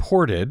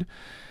reported.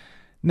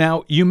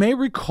 Now, you may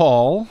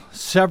recall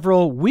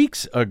several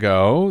weeks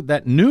ago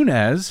that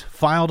Nunes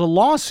filed a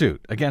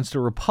lawsuit against a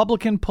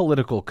Republican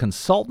political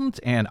consultant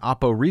and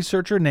Oppo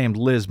researcher named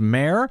Liz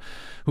Mayer,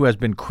 who has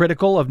been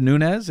critical of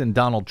Nunes and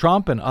Donald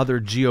Trump and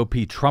other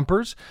GOP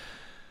Trumpers.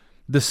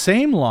 The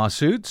same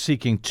lawsuit,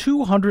 seeking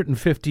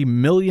 $250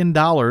 million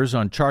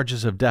on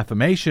charges of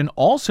defamation,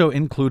 also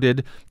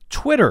included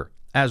Twitter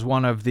as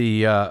one of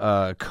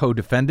the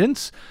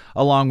co-defendants,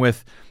 along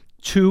with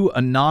two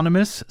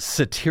anonymous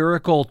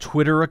satirical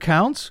Twitter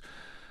accounts,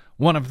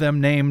 one of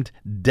them named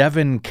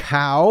Devin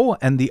Cow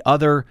and the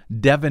other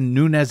Devin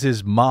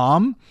Nunes'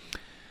 mom.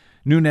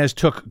 Nunes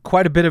took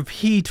quite a bit of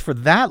heat for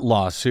that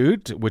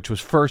lawsuit, which was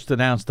first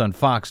announced on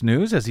Fox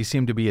News, as he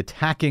seemed to be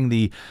attacking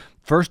the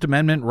First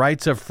Amendment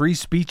rights of free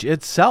speech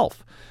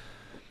itself.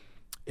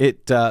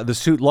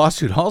 The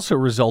lawsuit also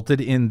resulted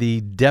in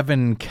the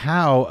Devin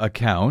Cow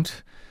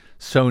account,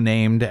 so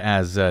named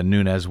as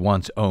Nunes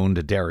once owned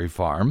a dairy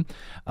farm.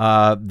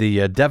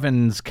 The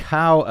Devin's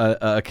Cow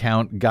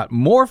account got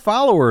more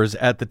followers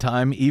at the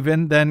time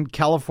even than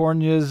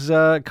California's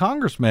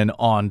congressman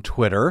on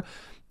Twitter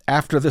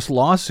after this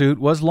lawsuit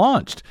was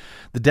launched.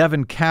 The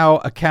Devin Cow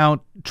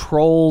account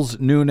trolls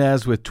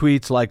Nunes with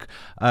tweets like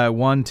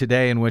one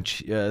today in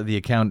which the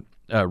account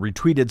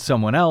retweeted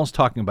someone else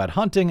talking about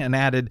hunting and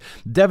added,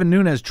 "Devin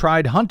Nunes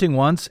tried hunting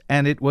once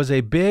and it was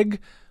a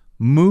big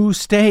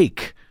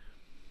moo-steak."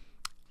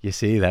 You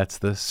see, that's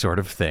the sort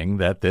of thing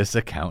that this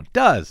account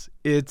does.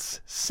 It's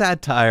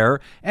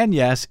satire, and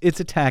yes, it's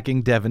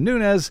attacking Devin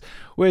Nunes,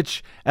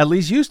 which at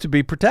least used to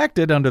be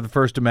protected under the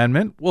First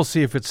Amendment. We'll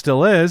see if it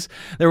still is.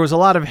 There was a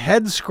lot of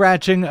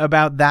head-scratching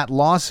about that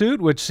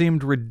lawsuit, which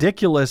seemed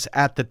ridiculous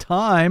at the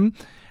time,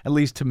 at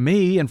least to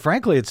me, and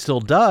frankly, it still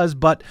does,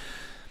 but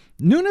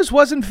Nunes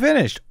wasn't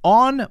finished.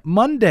 On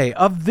Monday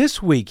of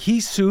this week, he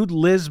sued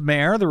Liz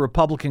Mayer, the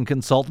Republican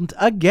consultant,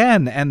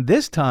 again, and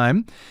this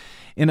time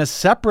in a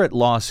separate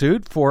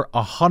lawsuit for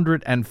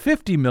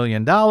 $150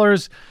 million.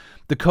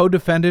 The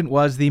co-defendant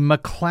was the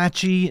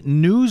McClatchy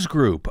News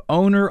Group,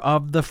 owner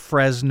of the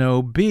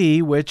Fresno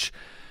Bee, which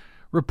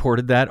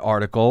reported that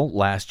article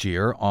last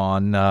year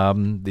on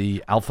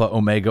the Alpha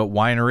Omega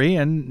winery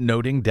and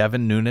noting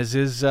Devin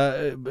Nunes'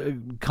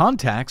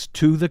 contacts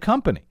to the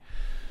company.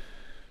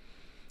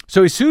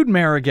 So he sued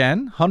Mayer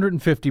again,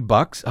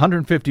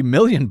 $150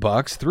 million,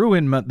 threw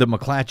in the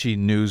McClatchy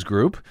News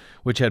Group,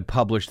 which had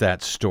published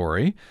that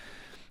story.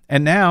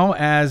 And now,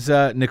 as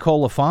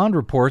Nicole LaFond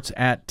reports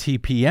at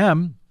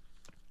TPM,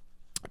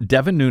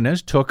 Devin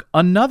Nunes took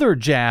another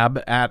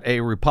jab at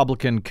a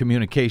Republican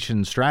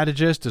communication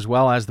strategist as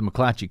well as the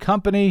McClatchy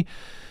Company.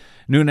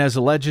 Nunes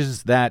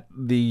alleges that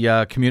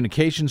the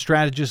communication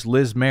strategist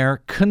Liz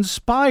Mayer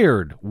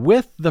conspired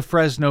with the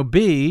Fresno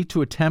Bee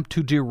to attempt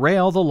to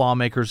derail the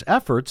lawmakers'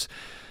 efforts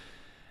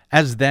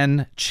as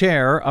then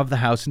chair of the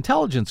House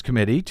Intelligence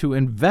Committee to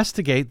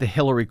investigate the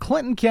Hillary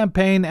Clinton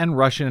campaign and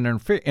Russian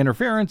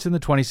interference in the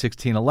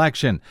 2016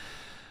 election,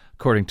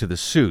 according to the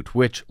suit,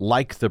 which,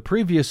 like the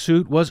previous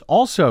suit, was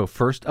also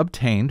first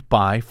obtained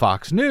by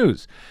Fox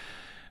News.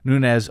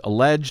 Nunes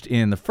alleged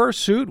in the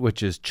first suit,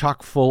 which is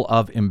chock full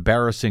of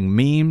embarrassing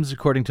memes,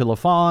 according to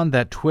LaFond,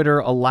 that Twitter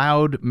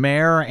allowed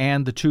Mayer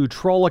and the two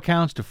troll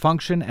accounts to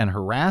function and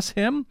harass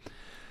him.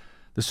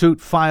 The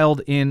suit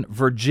filed in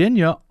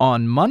Virginia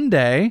on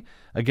Monday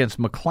against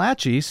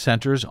McClatchy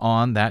centers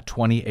on that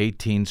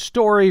 2018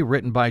 story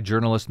written by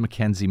journalist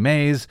Mackenzie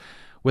Mays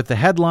with the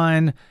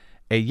headline,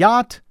 "A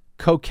Yacht,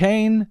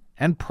 Cocaine,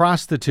 and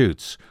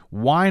Prostitutes.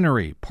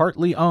 Winery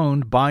partly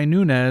owned by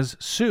Nunes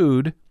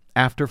sued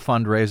after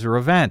fundraiser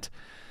event."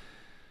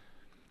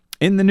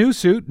 In the new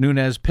suit,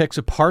 Nunes picks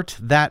apart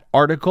that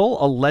article,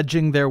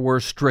 alleging there were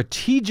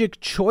strategic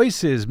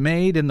choices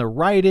made in the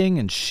writing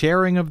and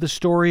sharing of the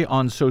story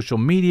on social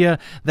media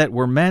that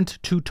were meant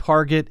to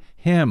target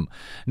him.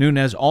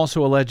 Nunes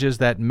also alleges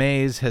that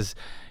Mays has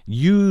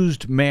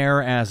used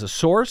Mayer as a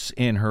source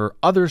in her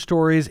other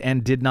stories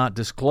and did not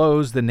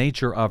disclose the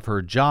nature of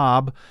her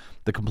job.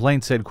 The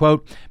complaint said,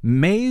 quote,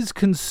 "Mays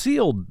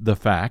concealed the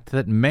fact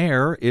that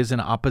Mayer is an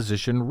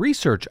opposition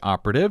research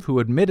operative who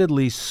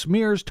admittedly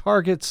smears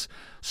targets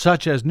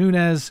such as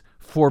Nunes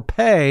for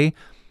pay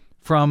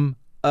from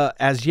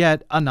as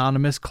yet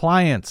anonymous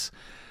clients."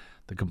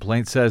 The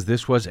complaint says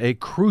this was a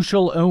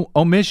crucial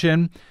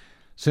omission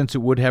since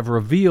it would have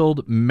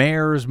revealed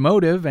Mayer's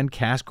motive and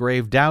cast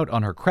grave doubt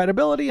on her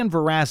credibility and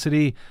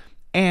veracity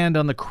and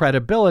on the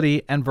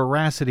credibility and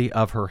veracity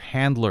of her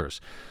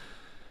handlers.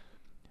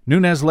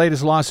 Nunes'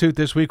 latest lawsuit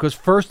this week was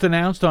first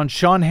announced on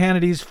Sean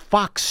Hannity's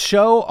Fox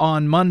show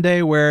on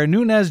Monday, where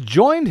Nunes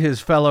joined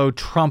his fellow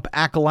Trump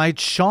acolyte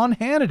Sean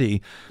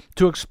Hannity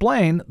to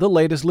explain the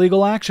latest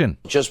legal action.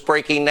 Just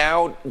breaking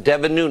now,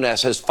 Devin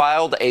Nunes has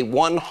filed a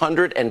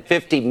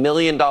 $150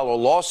 million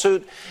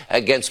lawsuit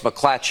against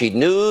McClatchy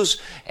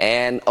News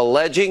and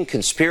alleging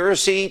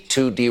conspiracy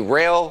to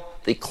derail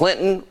the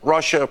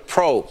Clinton-Russia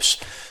probes.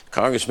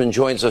 Congressman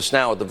joins us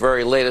now at the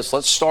very latest.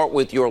 Let's start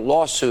with your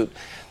lawsuit.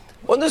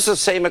 Wasn't this the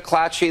same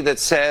McClatchy that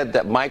said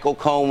that Michael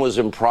Cohen was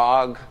in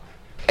Prague?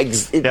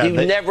 He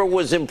never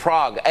was in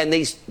Prague, and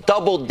they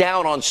doubled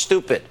down on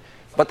stupid.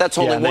 But that's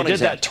only one example. They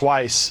did that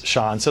twice,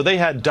 Sean. So they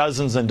had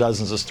dozens and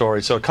dozens of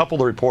stories. So a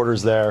couple of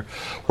reporters there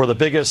were the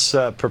biggest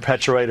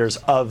perpetrators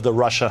of the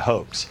Russia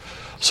hoax.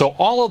 So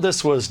all of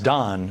this was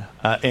done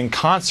in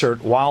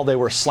concert while they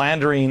were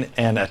slandering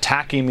and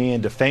attacking me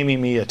and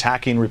defaming me,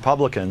 attacking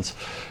Republicans.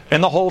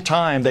 And the whole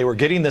time they were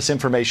getting this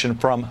information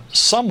from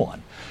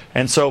someone.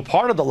 And so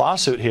part of the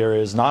lawsuit here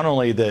is not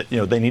only that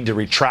they need to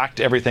retract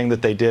everything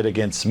that they did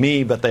against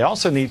me, but they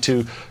also need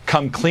to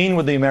come clean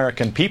with the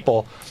American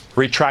people,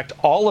 retract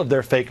all of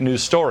their fake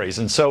news stories.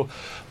 And so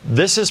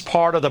this is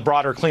part of the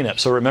broader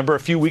cleanup. So remember a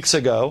few weeks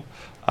ago,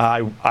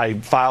 I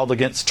filed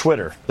against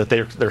Twitter that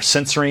they're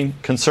censoring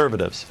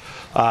conservatives.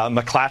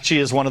 McClatchy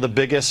is one of the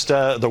biggest,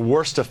 the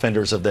worst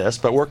offenders of this,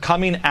 but we're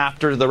coming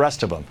after the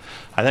rest of them.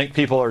 I think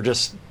people are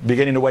just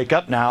beginning to wake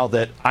up now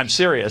that I'm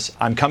serious.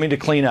 I'm coming to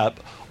clean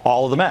up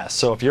all of the mess.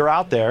 So if you're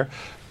out there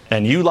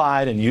and you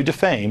lied and you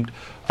defamed,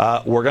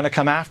 we're going to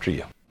come after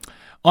you.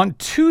 On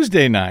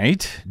Tuesday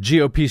night,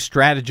 GOP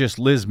strategist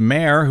Liz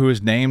Mayer, who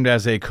is named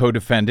as a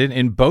co-defendant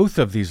in both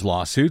of these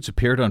lawsuits,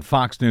 appeared on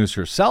Fox News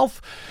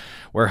herself,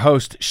 where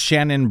host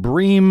Shannon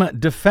Bream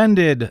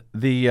defended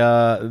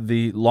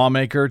the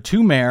lawmaker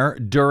to Mayer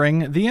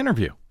during the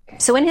interview.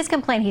 So in his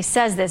complaint, he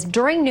says this: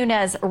 during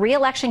Nunes'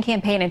 re-election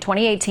campaign in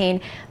 2018,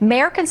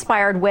 Mayer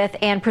conspired with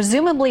and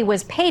presumably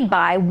was paid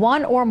by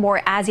one or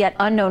more as yet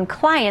unknown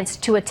clients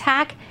to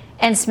attack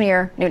and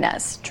smear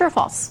Nunes. True or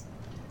false?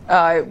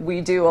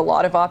 We do a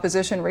lot of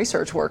opposition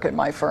research work at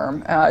my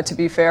firm. To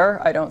be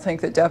fair, I don't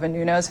think that Devin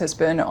Nunes has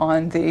been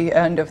on the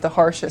end of the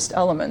harshest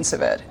elements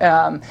of it.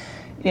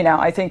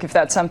 I think if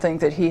that's something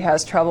that he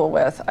has trouble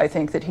with, I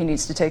think that he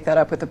needs to take that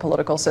up with the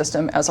political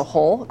system as a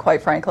whole,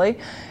 quite frankly.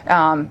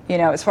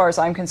 As far as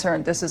I'm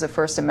concerned, this is a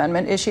First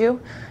Amendment issue.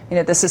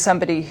 This is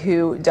somebody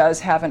who does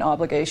have an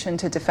obligation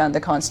to defend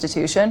the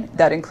Constitution.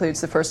 That includes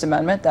the First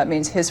Amendment. That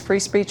means his free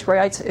speech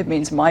rights. It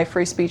means my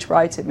free speech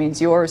rights. It means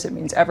yours. It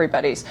means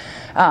everybody's.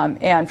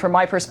 And from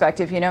my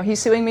perspective, he's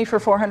suing me for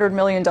 $400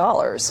 million.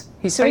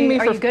 He's suing me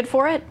for... Are you good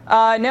for it?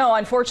 No,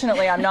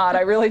 unfortunately, I'm not.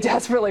 I really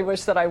desperately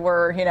wish that I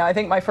were. I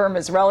think my firm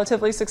is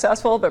relatively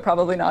successful, but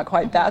probably not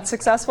quite that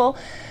successful.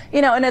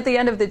 And at the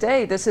end of the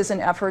day, this is an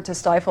effort to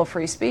stifle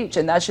free speech,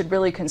 and that should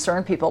really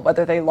concern people,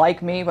 whether they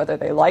like me, whether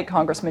they like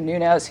Congressman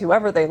Nunes,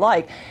 whoever they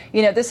like.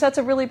 This sets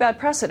a really bad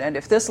precedent.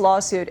 If this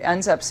lawsuit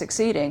ends up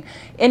succeeding,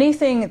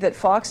 anything that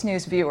Fox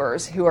News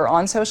viewers who are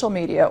on social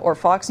media or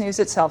Fox News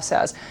itself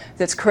says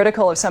that's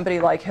critical of somebody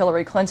like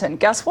Hillary Clinton,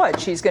 guess what?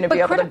 She's going to be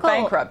able to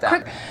bankrupt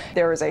them.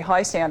 There is a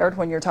high standard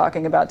when you're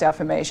talking about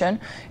defamation,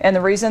 and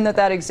the reason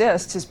that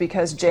exists is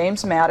because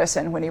James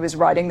Madison, when he was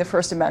writing the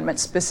First Amendment,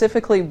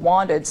 specifically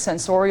wanted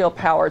censorial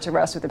power to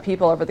rest with the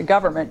people over the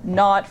government,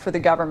 not for the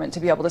government to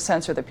be able to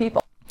censor the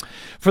people.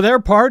 For their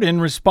part, in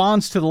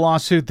response to the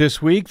lawsuit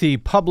this week, the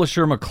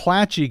publisher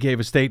McClatchy gave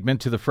a statement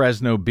to the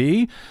Fresno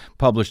Bee,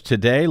 published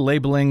today,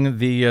 labeling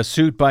the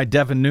suit by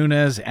Devin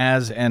Nunes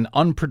as an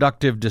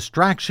unproductive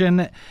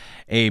distraction,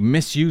 a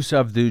misuse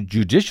of the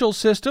judicial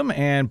system,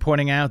 and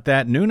pointing out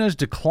that Nunes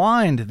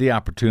declined the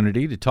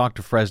opportunity to talk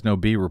to Fresno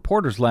Bee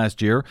reporters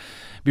last year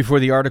before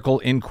the article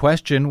in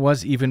question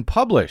was even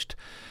published.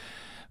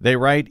 They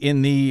write,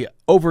 in the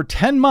over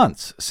 10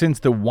 months since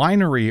the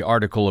winery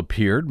article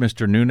appeared,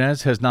 Mr.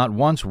 Nunes has not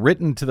once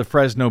written to the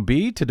Fresno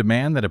Bee to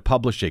demand that it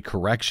publish a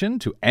correction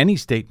to any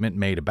statement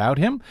made about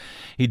him.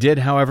 He did,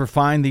 however,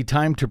 find the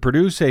time to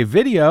produce a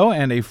video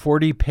and a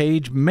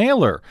 40-page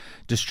mailer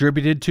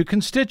distributed to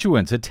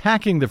constituents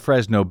attacking the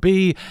Fresno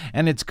Bee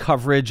and its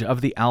coverage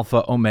of the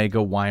Alpha Omega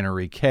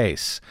winery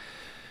case.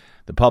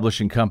 The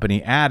publishing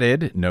company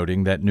added,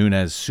 noting that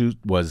Nunes' suit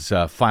was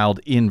filed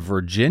in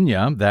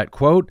Virginia, that,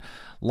 quote,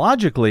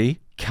 logically,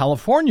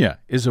 California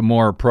is a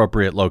more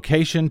appropriate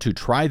location to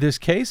try this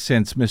case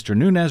since Mr.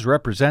 Nunes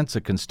represents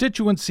a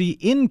constituency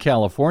in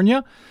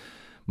California.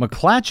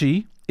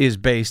 McClatchy is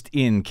based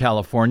in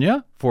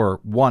California for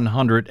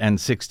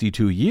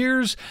 162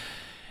 years,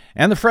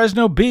 and the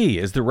Fresno Bee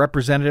is the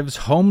representative's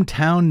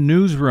hometown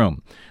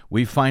newsroom.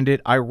 We find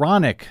it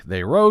ironic,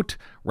 they wrote,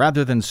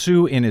 rather than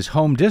sue in his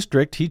home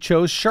district, he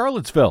chose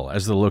Charlottesville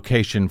as the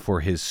location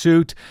for his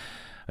suit,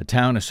 a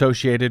town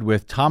associated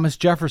with Thomas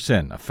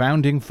Jefferson, a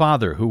founding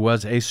father who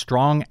was a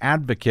strong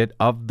advocate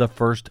of the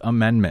First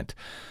Amendment.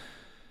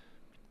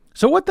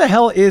 So what the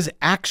hell is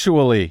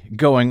actually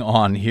going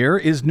on here?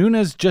 Is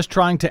Nunes just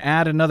trying to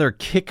add another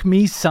kick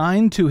me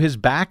sign to his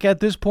back at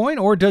this point,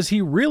 or does he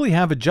really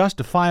have a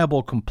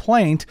justifiable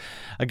complaint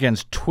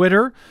against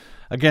Twitter,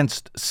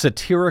 against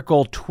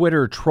satirical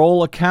Twitter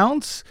troll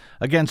accounts,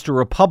 against a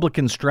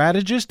Republican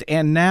strategist,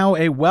 and now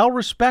a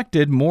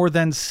well-respected, more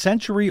than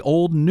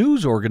century-old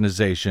news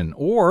organization?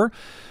 Or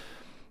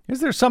Is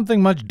there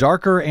something much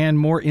darker and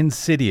more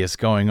insidious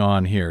going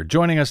on here?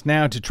 Joining us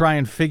now to try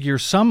and figure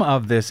some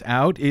of this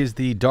out is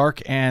the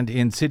dark and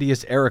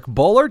insidious Eric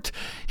Boehlert.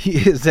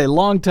 He is a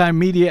longtime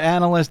media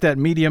analyst at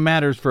Media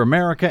Matters for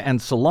America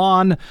and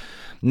Salon,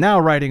 now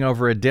writing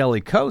over at Daily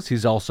Kos.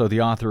 He's also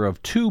the author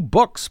of 2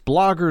 books,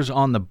 Bloggers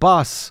on the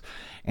Bus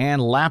and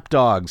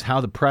Lapdogs,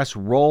 How the Press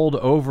Rolled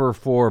Over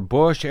for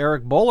Bush.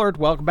 Eric Boehlert,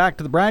 welcome back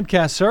to the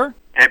BradCast, sir.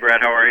 Hey,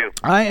 Brad, how are you?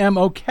 I am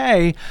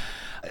okay.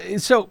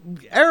 So,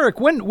 Eric,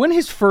 when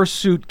his first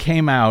suit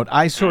came out,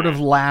 I sort of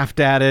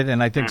laughed at it,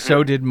 and I think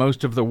so did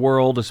most of the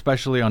world,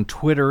 especially on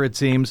Twitter, it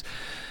seems.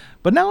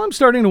 But now I'm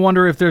starting to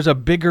wonder if there's a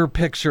bigger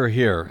picture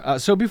here.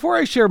 So before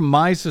I share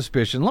my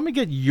suspicion, let me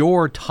get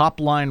your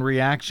top-line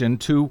reaction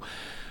to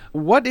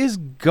what is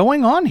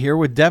going on here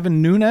with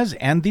Devin Nunes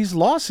and these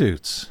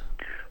lawsuits.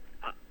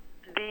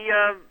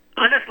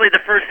 Honestly, the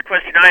first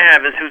question I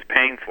have is who's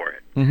paying for it.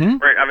 Mm-hmm.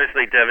 Right?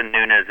 Obviously, Devin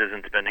Nunes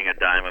isn't spending a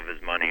dime of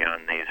his money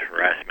on these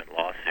harassment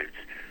lawsuits,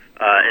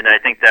 and I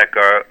think it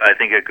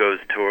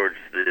goes towards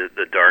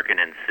the dark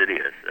and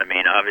insidious. I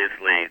mean,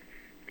 obviously,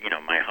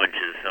 my hunch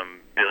is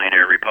some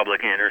billionaire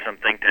Republican or some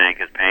think tank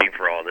is paying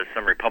for all this.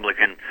 Some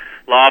Republican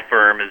law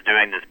firm is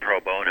doing this pro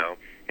bono,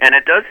 and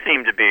it does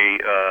seem to be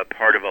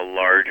part of a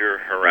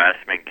larger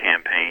harassment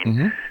campaign.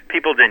 Mm-hmm.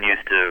 People didn't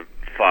used to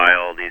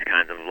file these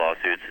kinds of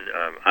lawsuits.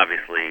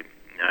 Obviously,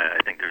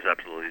 I think there's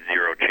absolutely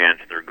zero chance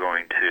they're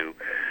going to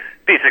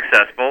be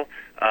successful.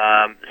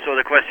 So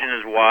the question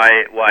is,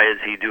 why is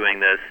he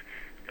doing this?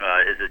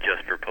 Is it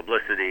just for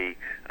publicity?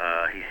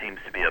 He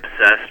seems to be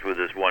obsessed with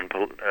this one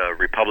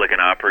Republican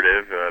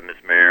operative, Ms.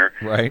 Mayer.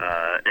 Right.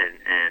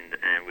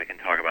 And we can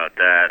talk about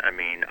that. I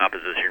mean,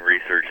 opposition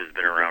research has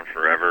been around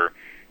forever.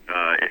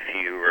 If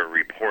you are a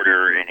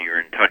reporter and you're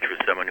in touch with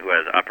someone who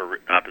has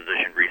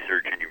opposition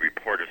research and you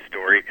report a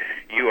story,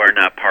 you are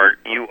not part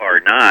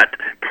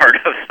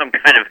of some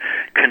kind of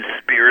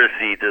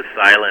conspiracy to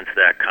silence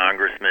that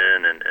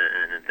congressman and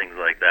things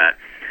like that.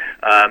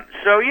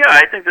 So yeah,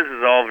 I think this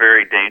is all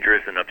very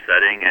dangerous and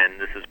upsetting, and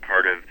this is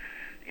part of,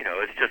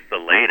 it's just the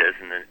latest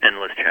in an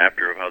endless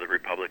chapter of how the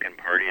Republican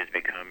Party has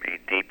become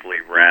a deeply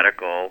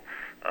radical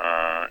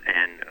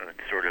and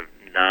sort of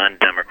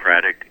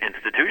non-democratic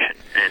institution,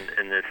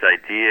 and this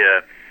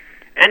idea,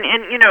 and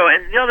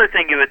the other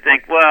thing you would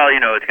think, well,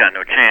 it's got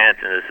no chance,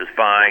 and this is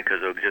fine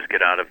because it'll just get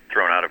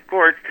thrown out of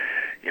courts.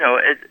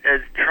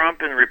 As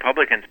Trump and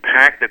Republicans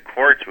pack the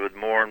courts with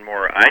more and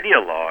more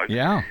ideologues,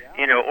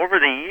 over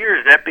the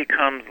years that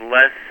becomes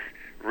less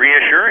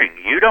reassuring.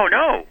 You don't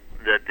know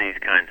that these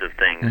kinds of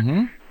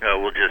things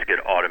will just get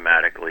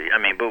automatically. I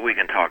mean, but we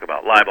can talk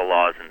about libel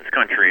laws in this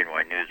country and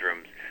why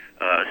newsrooms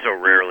so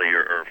rarely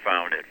are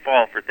found at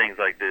fault for things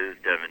like this.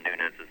 Devin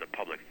Nunes is a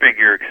public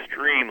figure,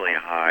 extremely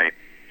high.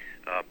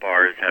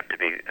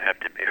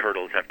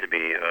 Hurdles have to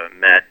be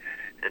met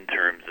in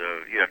terms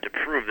of you have to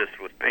prove this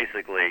was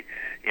basically,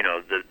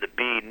 the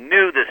B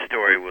knew this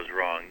story was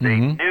wrong. They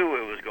knew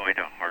it was going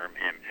to harm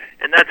him.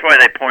 And that's why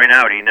they point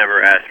out he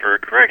never asked for a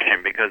correction,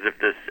 because if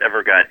this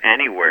ever got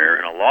anywhere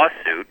in a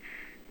lawsuit,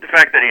 the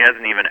fact that he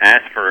hasn't even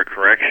asked for a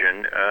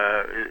correction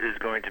is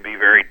going to be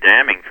very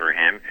damning for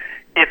him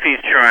if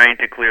he's trying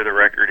to clear the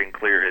record and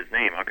clear his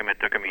name. How come it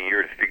took him a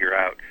year to figure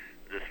out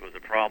this was a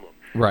problem?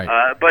 Right.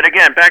 But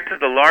again, back to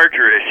the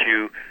larger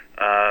issue,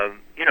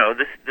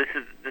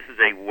 this is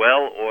a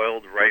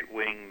well-oiled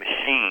right-wing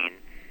machine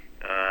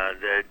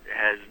that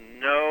has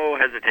no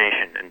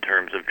hesitation in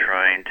terms of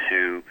trying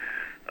to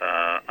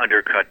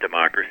undercut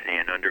democracy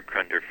and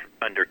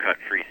undercut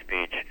free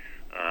speech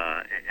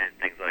and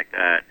things like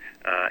that.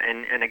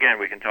 And again,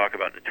 we can talk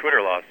about the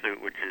Twitter lawsuit,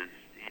 which is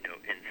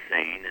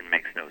insane and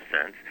makes no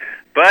sense.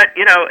 But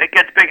it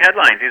gets big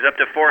headlines. He's up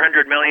to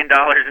 $400 million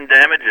in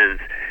damages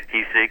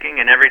he's seeking,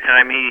 and every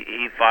time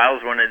he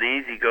files one of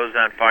these, he goes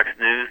on Fox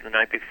News the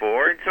night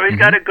before. And so he's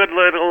got a good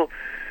little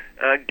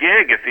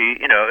gig if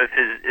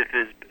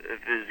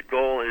his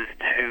goal is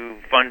to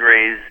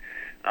fundraise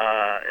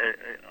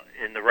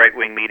in the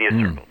right-wing media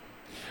circles.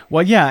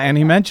 Well, yeah, and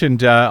he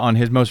mentioned on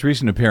his most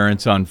recent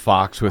appearance on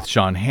Fox with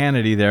Sean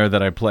Hannity there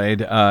that I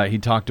played, he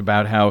talked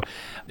about how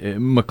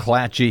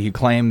McClatchy, he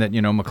claimed that,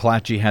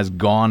 McClatchy has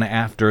gone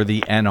after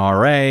the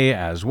NRA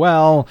as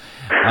well,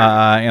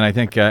 and I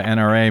think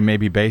NRA may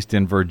be based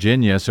in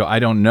Virginia, so I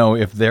don't know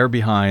if they're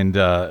behind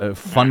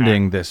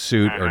funding this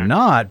suit or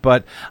not,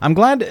 but I'm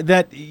glad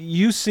that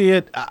you see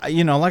it.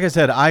 Like I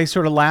said, I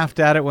sort of laughed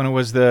at it when it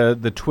was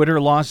the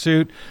Twitter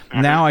lawsuit.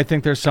 Now I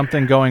think there's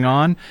something going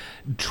on.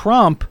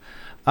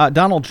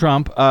 Donald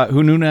Trump,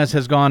 who Nunes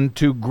has gone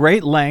to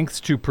great lengths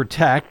to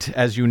protect,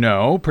 as you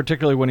know,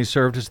 particularly when he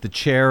served as the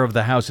chair of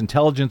the House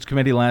Intelligence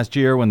Committee last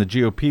year when the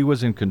GOP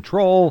was in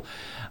control,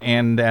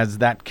 and as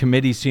that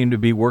committee seemed to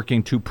be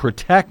working to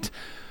protect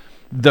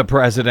the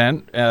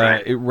president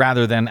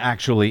rather than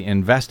actually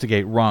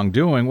investigate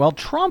wrongdoing. Well,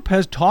 Trump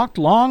has talked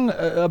long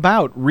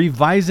about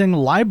revising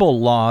libel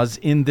laws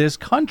in this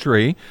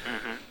country.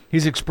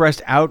 He's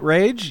expressed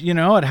outrage,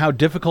 at how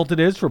difficult it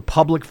is for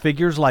public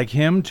figures like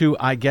him to,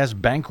 I guess,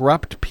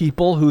 bankrupt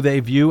people who they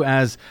view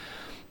as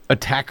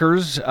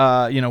attackers,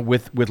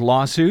 with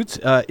lawsuits.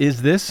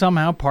 Is this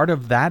somehow part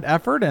of that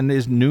effort? And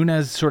is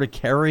Nunes sort of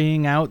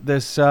carrying out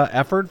this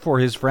effort for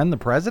his friend, the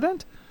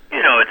president?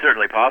 It's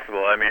certainly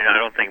possible. I mean, I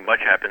don't think much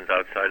happens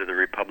outside of the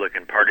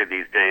Republican Party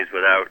these days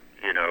without,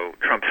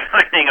 Trump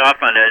signing off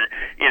on it,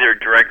 either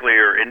directly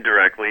or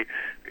indirectly.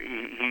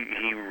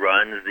 He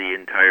runs the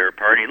entire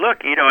party.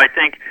 Look, I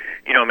think,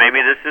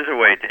 maybe this is a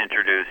way to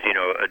introduce,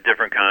 a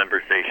different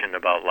conversation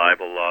about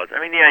libel laws. I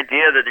mean, the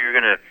idea that you're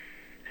going to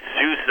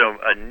sue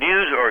a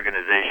news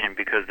organization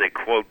because they,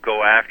 quote,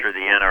 go after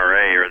the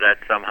NRA, or that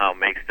somehow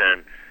makes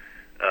them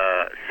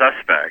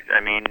suspect. I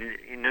mean,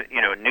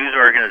 news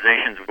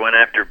organizations went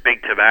after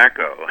big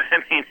tobacco. I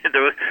mean,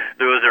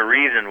 there was a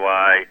reason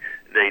why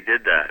they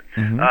did that.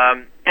 Mm-hmm.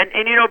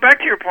 And back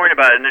to your point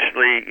about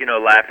initially,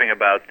 laughing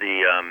about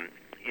the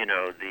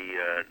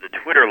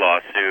Twitter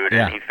lawsuit,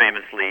 yeah. And he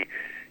famously,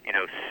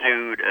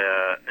 sued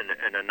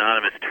an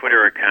anonymous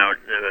Twitter account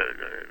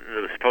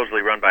that was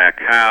supposedly run by a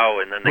cow,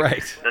 and then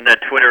then that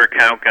Twitter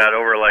account got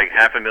over like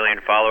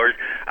 500,000 followers.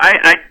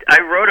 I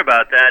wrote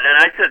about that, and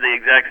I said the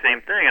exact same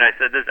thing, and I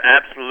said this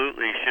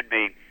absolutely should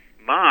be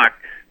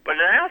mocked, but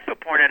I also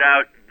pointed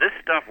out this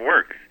stuff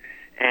works.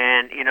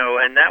 And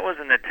and that was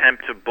an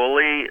attempt to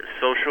bully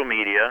social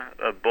media,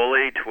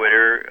 bully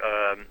Twitter.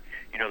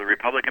 The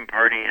Republican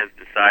Party has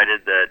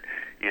decided that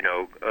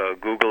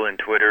Google and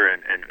Twitter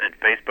and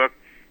Facebook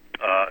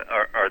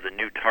are the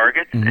new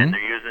targets, mm-hmm. and they're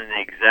using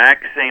the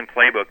exact same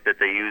playbook that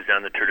they used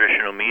on the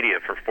traditional media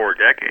for 4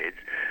 decades,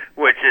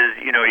 which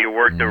is you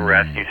work the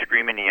rest, you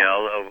scream and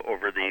yell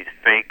over these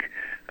fake,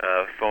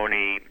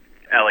 phony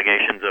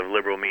allegations of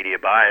liberal media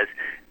bias,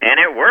 and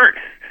it works.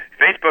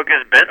 Facebook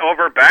is bent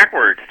over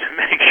backwards to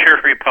make sure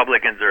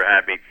Republicans are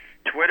happy.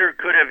 Twitter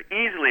could have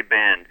easily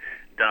banned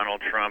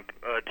Donald Trump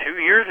 2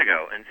 years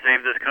ago and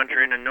saved this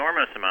country an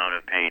enormous amount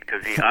of pain,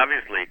 because he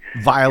obviously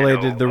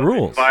violated the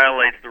rules.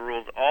 Violates the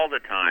rules all the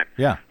time.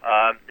 Yeah.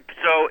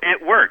 So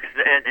it works,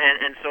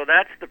 and so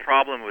that's the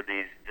problem with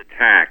these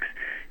attacks.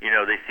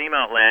 They seem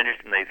outlandish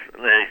and they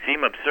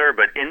seem absurd,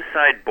 but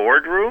inside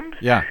boardrooms,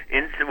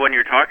 when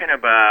you're talking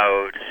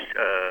about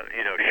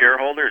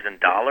shareholders and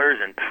dollars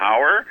and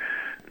power,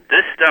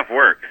 this stuff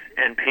works,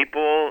 and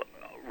people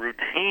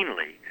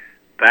routinely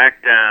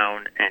back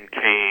down and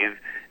cave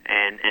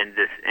and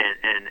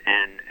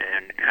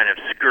kind of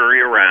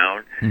scurry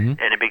around, mm-hmm.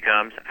 and it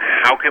becomes,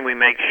 how can we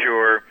make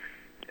sure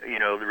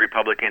the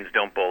Republicans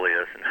don't bully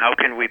us, and how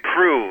can we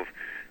prove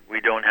we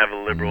don't have a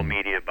liberal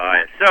media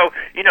bias? So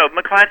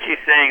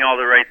McClatchy's saying all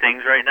the right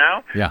things right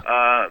now,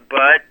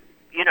 but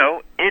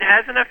it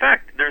has an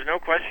effect. There's no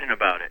question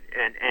about it.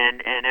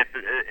 And if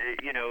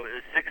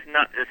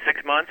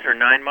 6 months or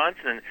 9 months,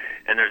 and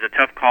there's a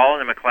tough call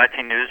in the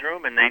McClatchy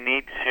newsroom, and they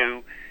need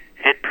to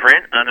hit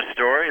print on a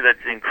story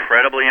that's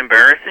incredibly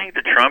embarrassing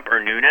to Trump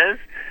or Nunes,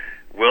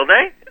 will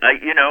they?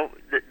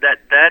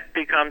 That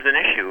becomes an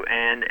issue,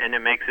 and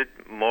it makes it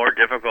more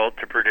difficult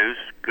to produce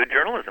good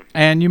journalism.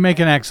 And you make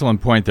an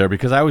excellent point there,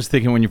 because I was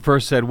thinking when you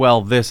first said,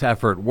 well, this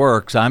effort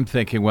works, I'm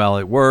thinking, well,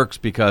 it works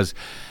because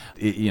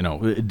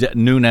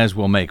Nunes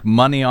will make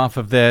money off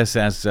of this,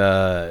 as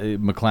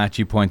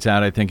McClatchy points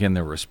out, I think, in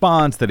the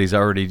response, that he's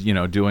already,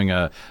 doing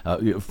a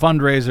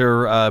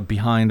fundraiser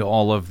behind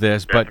all of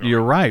this. Definitely. But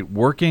you're right,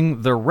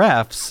 working the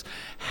refs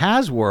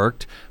has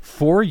worked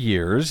for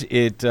years.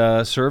 It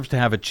serves to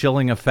have a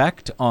chilling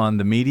effect on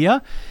the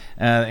media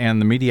and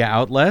the media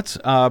outlets,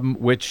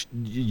 which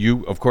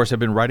you, of course, have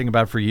been writing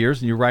about for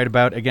years, and you write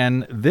about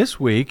again this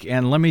week.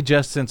 And let me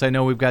just, since I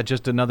know we've got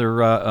just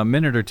another a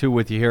minute or two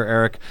with you here,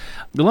 Eric,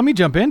 let me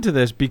jump into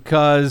this,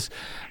 because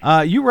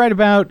you write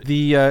about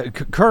the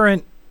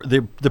current,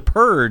 the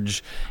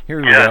purge.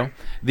 Here we go.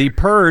 The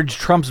purge,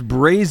 Trump's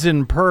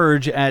brazen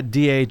purge at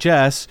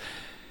DHS,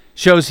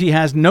 shows he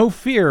has no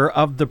fear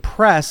of the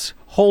press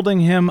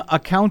holding him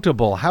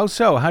accountable. How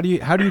so? How do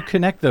you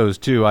connect those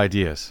two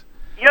ideas?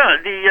 Yeah,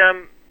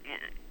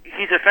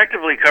 he's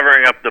effectively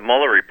covering up the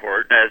Mueller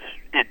report as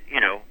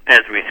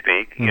we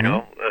speak.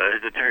 Mm-hmm.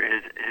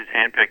 His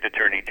handpicked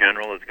attorney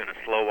general is going to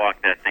slow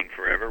walk that thing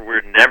forever.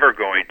 We're never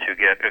going to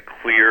get a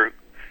clear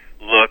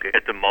look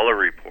at the Mueller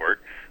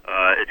report.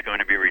 It's going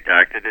to be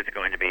redacted. It's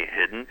going to be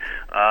hidden,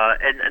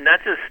 and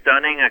that's a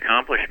stunning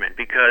accomplishment,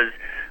 because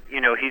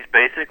he's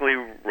basically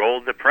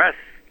rolled the press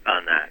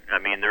on that. I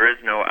mean, there is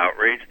no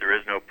outrage. There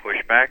is no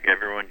pushback.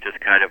 Everyone just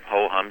kind of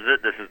ho-hums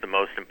it. This is the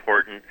most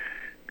important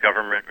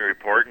government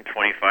report in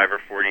 25 or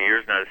 40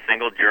 years. Not a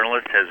single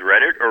journalist has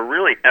read it, or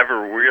really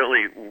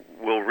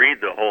will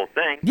read the whole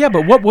thing. Yeah,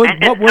 but what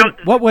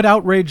would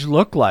outrage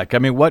look like? I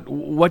mean, what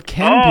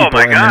can people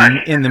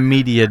in the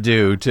media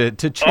do to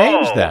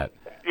change that?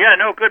 Yeah,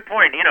 no, good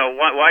point.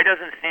 Why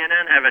doesn't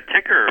CNN have a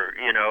ticker,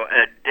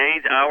 at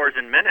days, hours,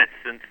 and minutes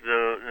since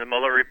the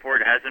Mueller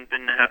report hasn't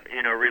been,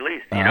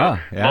 released?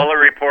 Mueller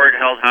report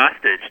held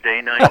hostage,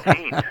 day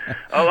 19.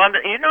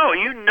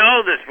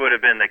 This would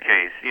have been the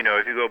case,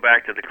 if you go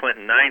back to the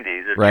Clinton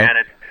 90s, if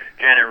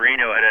Janet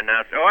Reno had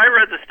announced, I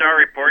read the Starr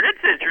report,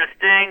 it's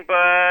interesting,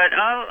 but,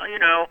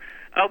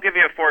 I'll give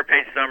you a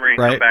 4-page summary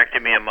and Right. come back to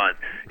me a month.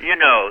 You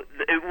know,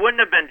 it wouldn't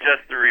have been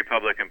just the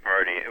Republican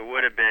Party. It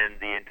would have been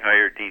the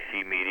entire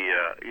D.C.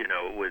 media, you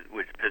know,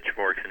 with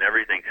pitchforks and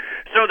everything.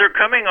 So they're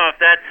coming off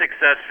that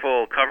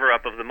successful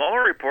cover-up of the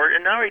Mueller report,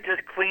 and now he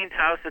just cleans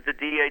house at the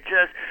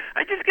DHS.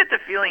 I just get the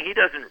feeling he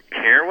doesn't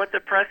care what the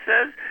press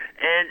says,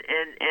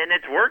 and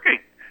it's working.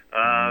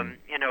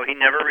 You know, he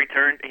never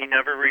returned. He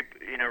never,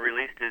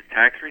 released his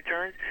tax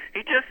returns.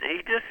 He just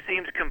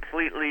seems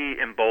completely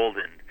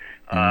emboldened,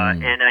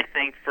 and I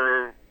think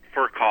for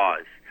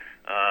cause.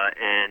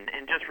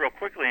 And just real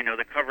quickly, you know,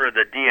 the cover of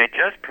the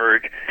DHS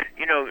purge,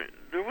 you know,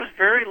 there was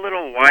very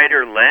little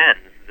wider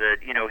lens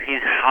that, you know,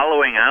 he's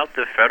hollowing out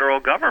the federal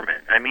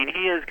government. I mean,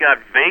 he has got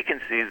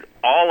vacancies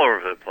all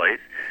over the place.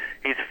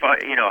 He's,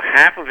 you know,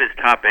 half of his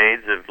top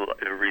aides have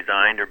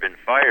resigned or been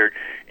fired,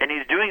 and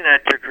he's doing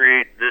that to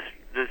create this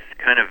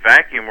kind of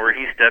vacuum where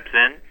he steps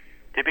in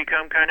to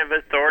become kind of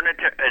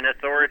an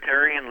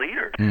authoritarian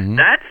leader. Mm-hmm.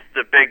 That's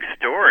the big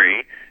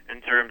story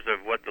in terms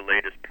of what the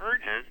latest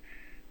purge is.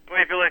 But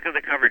if you look at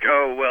the coverage,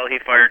 oh, well, he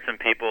fired some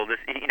people. This,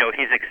 you know,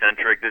 he's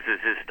eccentric. This is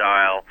his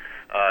style.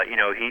 You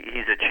know,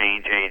 he's a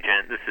change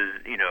agent. This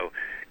is, you know,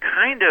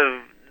 kind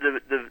of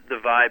the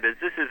vibe is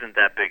this isn't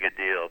that big a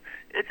deal.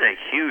 It's a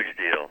huge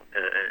deal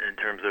in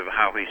terms of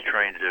how he's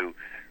trying to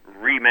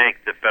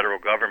remake the federal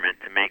government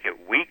to make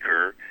it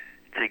weaker,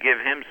 to give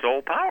him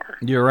sole power.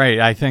 You're right.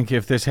 I think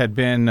if this had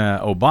been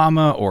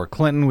Obama or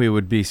Clinton, we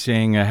would be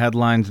seeing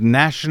headlines,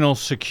 national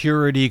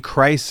security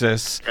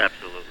crisis.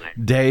 Absolutely.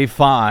 Day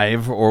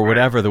 5 or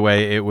whatever the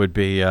way it would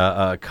be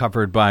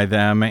covered by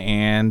them.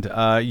 And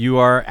you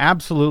are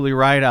absolutely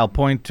right. I'll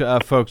point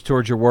folks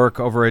towards your work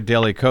over at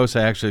Daily Kos.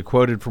 I actually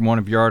quoted from one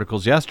of your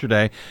articles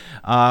yesterday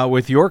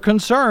with your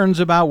concerns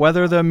about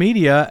whether the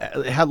media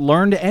had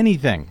learned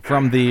anything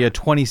from the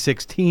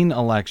 2016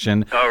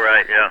 election. Oh,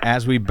 right, yeah.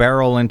 As we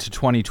barrel into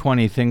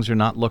 2020, things are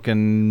not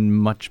looking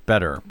much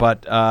better.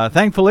 But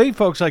thankfully,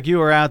 folks like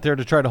you are out there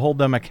to try to hold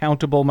them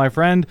accountable, my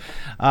friend.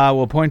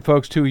 We'll point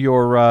folks to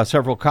your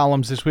several columns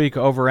this week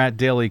over at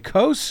Daily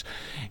Kos.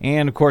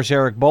 And, of course,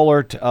 Eric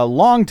Boehlert, a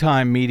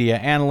longtime media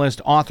analyst,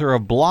 author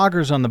of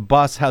Bloggers on the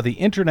Bus, How the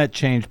Internet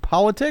Changed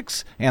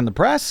Politics and the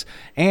Press,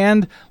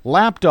 and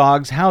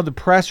Lapdogs, How the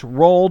Press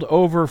Rolled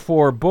Over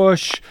for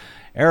Bush.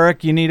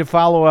 Eric, you need a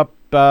follow-up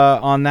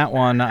on that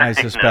one, I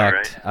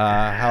suspect. I know,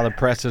 right? How the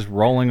press is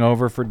rolling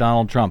over for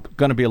Donald Trump.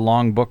 Going to be a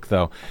long book,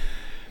 though.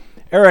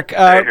 Eric,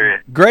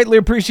 greatly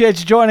appreciate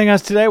you joining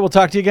us today. We'll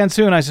talk to you again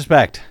soon, I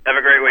suspect. Have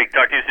a great week.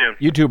 Talk to you soon.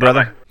 You too,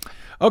 brother. Bye-bye.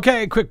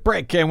 Okay, quick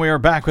break, and we are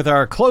back with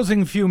our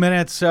closing few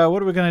minutes.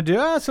 What are we going to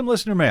do? Some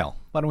listener mail.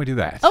 Why don't we do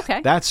that? Okay.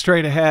 That's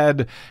straight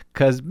ahead,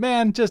 because,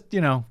 man, just,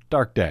 you know,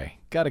 dark day.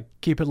 Got to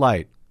keep it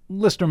light.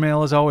 Listener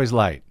mail is always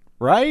light,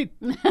 right?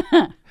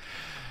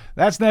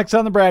 That's next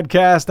on the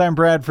BradCast. I'm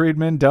Brad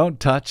Friedman. Don't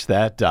touch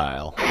that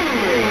dial.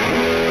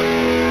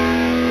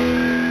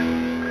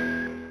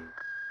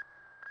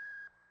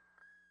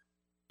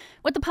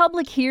 What the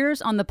public hears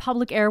on the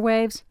public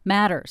airwaves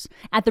matters.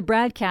 At the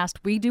BradCast,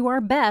 we do our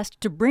best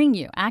to bring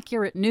you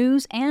accurate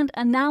news and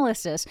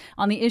analysis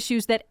on the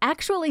issues that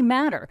actually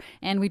matter,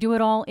 and we do it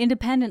all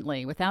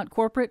independently, without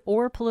corporate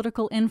or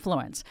political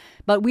influence.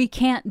 But we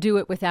can't do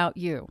it without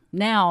you,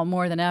 now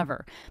more than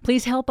ever.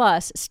 Please help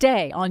us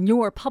stay on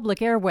your public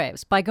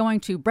airwaves by going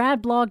to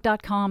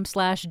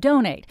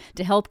bradblog.com/donate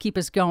to help keep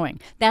us going.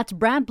 That's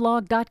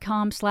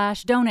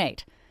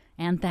bradblog.com/donate.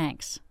 And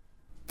thanks.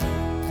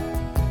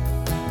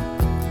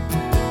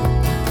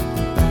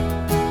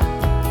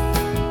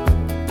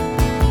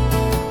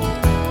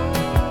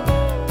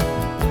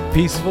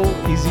 Peaceful,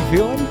 easy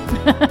feeling?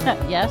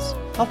 Yes.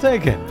 I'll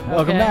take it.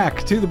 Welcome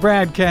back to the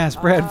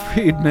BradCast. Brad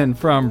Friedman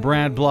from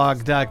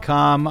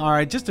bradblog.com. All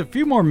right, just a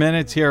few more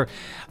minutes here.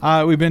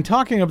 We've been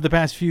talking over the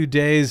past few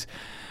days,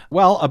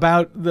 well,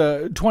 about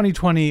the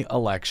 2020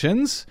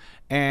 elections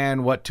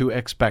and what to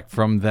expect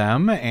from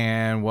them,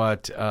 and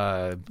what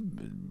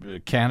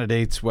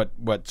candidates,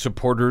 what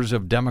supporters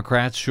of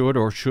Democrats should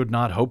or should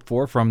not hope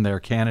for from their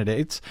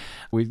candidates.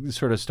 We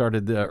sort of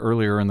started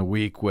earlier in the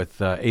week with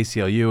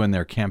ACLU and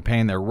their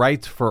campaign, their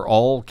Rights for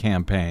All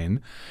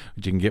campaign,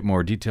 which you can get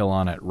more detail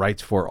on at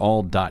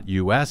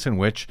rightsforall.us, in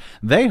which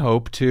they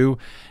hope to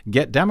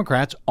get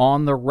Democrats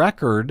on the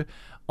record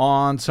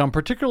on some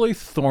particularly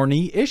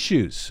thorny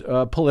issues,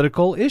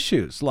 political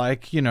issues,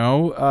 like, you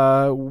know,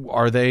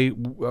 are they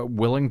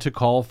willing to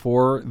call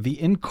for the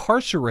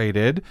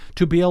incarcerated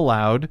to be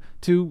allowed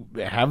to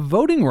have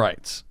voting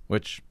rights,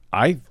 which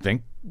I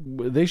think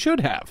they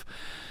should have.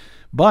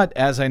 But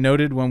as I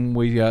noted when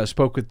we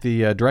spoke with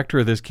the director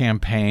of this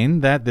campaign,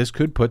 that this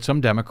could put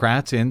some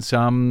Democrats in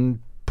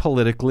some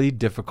politically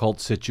difficult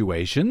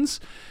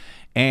situations.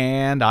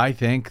 And I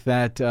think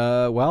that,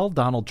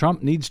 Donald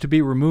Trump needs to be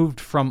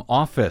removed from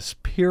office,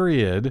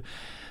 period.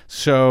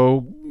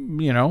 So,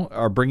 you know,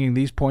 are bringing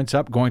these points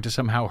up going to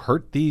somehow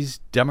hurt these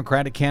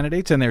Democratic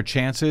candidates and their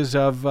chances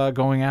of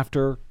going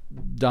after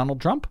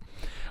Donald Trump?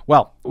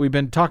 Well, we've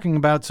been talking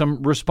about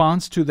some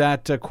response to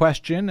that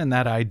question and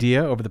that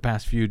idea over the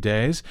past few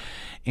days.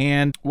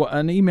 And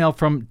an email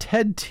from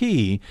Ted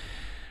T.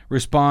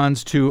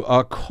 responds to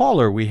a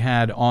caller we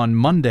had on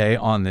Monday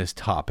on this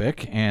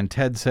topic. And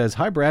Ted says,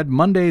 "Hi, Brad.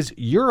 Monday's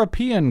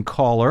European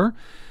caller,"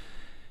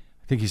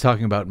 I think he's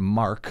talking about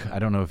Mark. I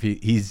don't know if I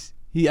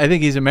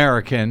think he's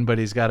American, but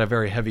he's got a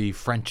very heavy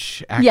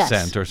French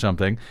accent or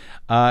something.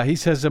 He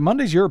says,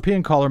 "Monday's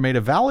European caller made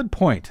a valid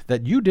point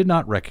that you did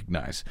not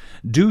recognize.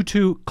 Due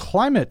to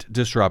climate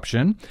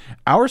disruption,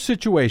 our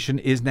situation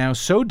is now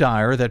so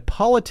dire that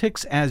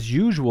politics as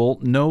usual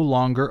no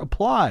longer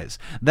applies.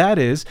 That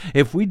is,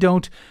 if we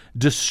don't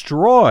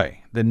destroy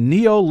the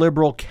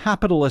neoliberal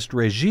capitalist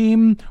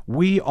regime,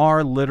 we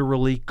are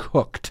literally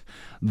cooked.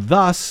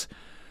 Thus,"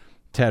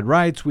 Ted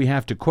writes, "we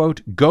have to,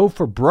 quote, go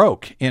for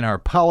broke in our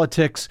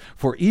politics,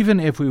 for even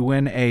if we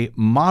win a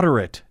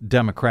moderate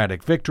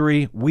Democratic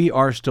victory, we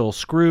are still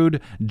screwed,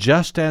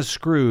 just as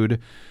screwed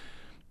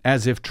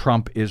as if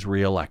Trump is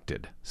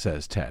reelected,"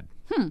 says Ted.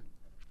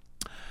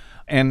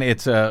 And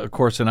it's, of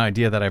course, an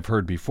idea that I've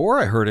heard before.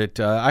 I heard it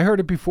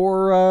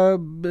before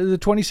the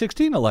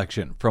 2016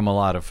 election from a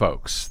lot of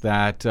folks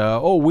that,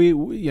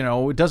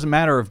 it doesn't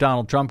matter if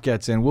Donald Trump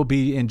gets in. We'll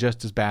be in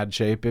just as bad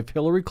shape if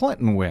Hillary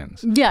Clinton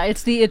wins. Yeah,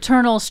 it's the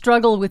eternal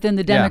struggle within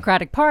the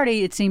Democratic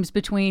Party, it seems,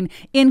 between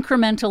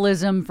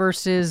incrementalism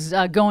versus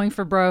going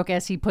for broke,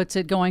 as he puts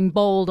it, going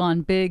bold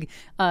on big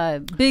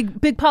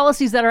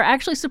policies that are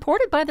actually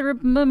supported by the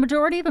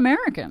majority of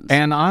Americans.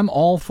 And I'm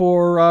all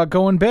for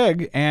going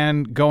big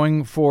and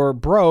going for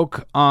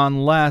broke,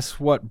 unless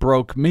what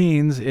broke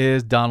means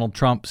is Donald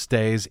Trump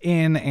stays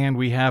in and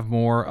we have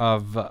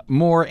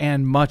more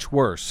and much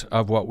worse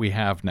of what we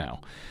have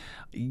now.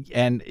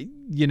 And,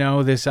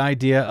 this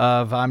idea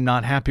of I'm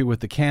not happy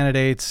with the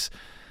candidates,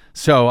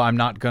 so I'm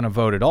not going to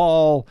vote at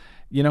all.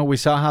 We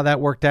saw how that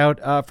worked out,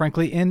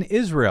 frankly, in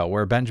Israel,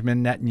 where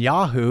Benjamin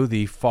Netanyahu,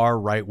 the far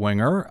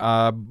right-winger,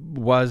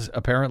 was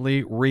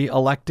apparently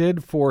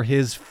reelected for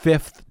his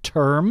 5th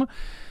term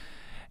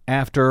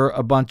after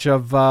a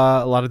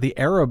lot of the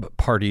Arab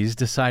parties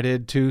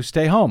decided to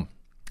stay home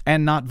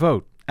and not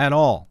vote at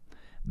all.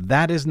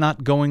 That is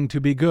not going to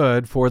be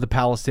good for the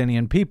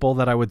Palestinian people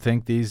that I would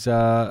think these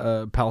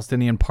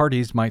Palestinian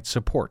parties might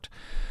support.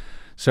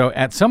 So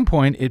at some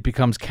point, it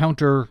becomes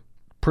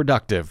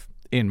counterproductive,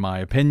 in my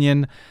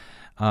opinion.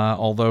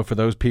 Although for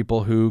those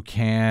people who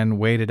can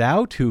wait it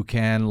out, who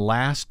can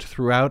last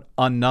throughout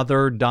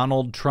another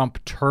Donald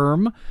Trump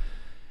term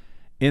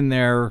in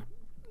their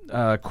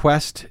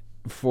quest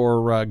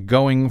for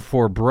going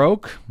for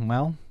broke,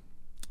 well,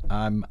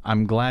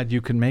 I'm glad you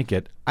can make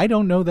it. I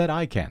don't know that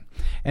I can.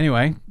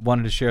 Anyway,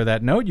 wanted to share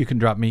that note. You can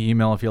drop me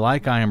email if you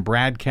like. I am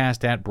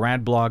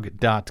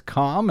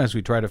BradCast@bradblog.com as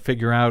we try to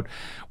figure out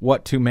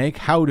what to make,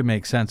 how to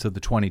make sense of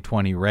the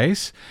 2020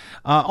 race.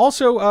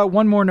 Also,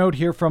 one more note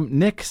here from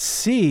Nick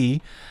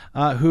C.,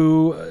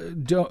 who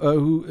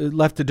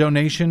left a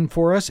donation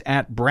for us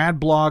at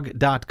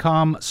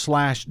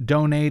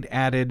bradblog.com/donate,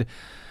 added,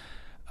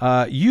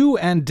 "You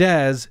and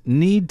Des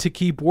need to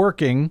keep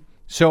working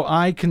so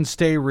I can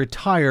stay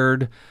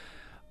retired.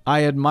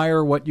 I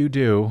admire what you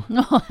do."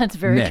 Oh, that's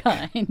very Nick.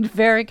 kind.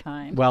 Very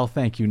kind. Well,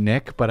 thank you,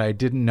 Nick, but I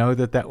didn't know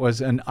that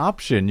was an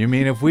option. You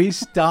mean if we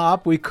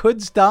stop, we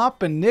could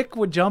stop and Nick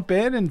would jump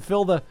in and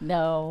fill the...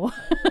 No.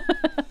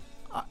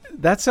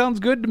 That sounds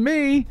good to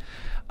me.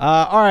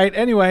 All right.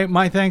 Anyway,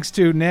 my thanks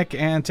to Nick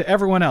and to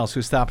everyone else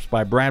who stops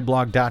by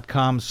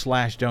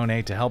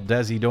bradblog.com/donate to help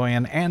Desi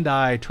Doyen and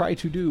I try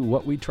to do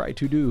what we try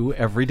to do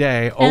every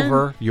day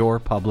over your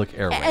public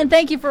airwaves. And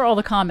thank you for all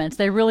the comments.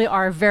 They really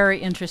are very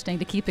interesting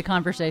to keep the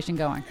conversation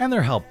going. And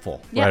they're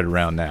helpful right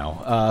around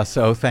now.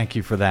 So thank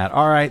you for that.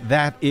 All right.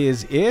 That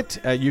is it.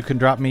 You can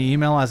drop me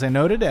email, as I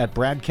noted, at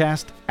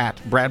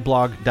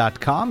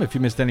bradcast@bradblog.com. If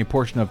you missed any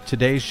portion of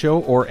today's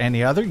show or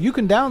any other, you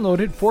can download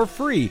it for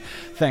free,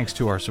 thanks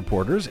to our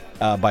supporters,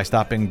 by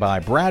stopping by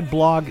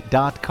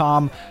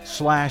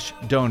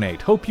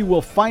bradblog.com/donate. Hope you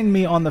will find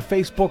me on the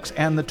Facebooks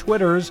and the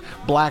Twitters,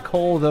 black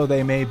hole though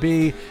they may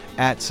be,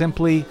 at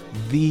simply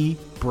the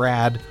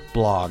Brad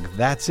Blog.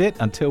 That's it.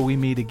 Until we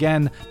meet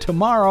again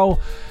tomorrow,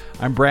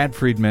 I'm Brad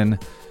Friedman.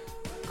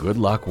 Good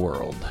luck,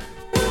 world.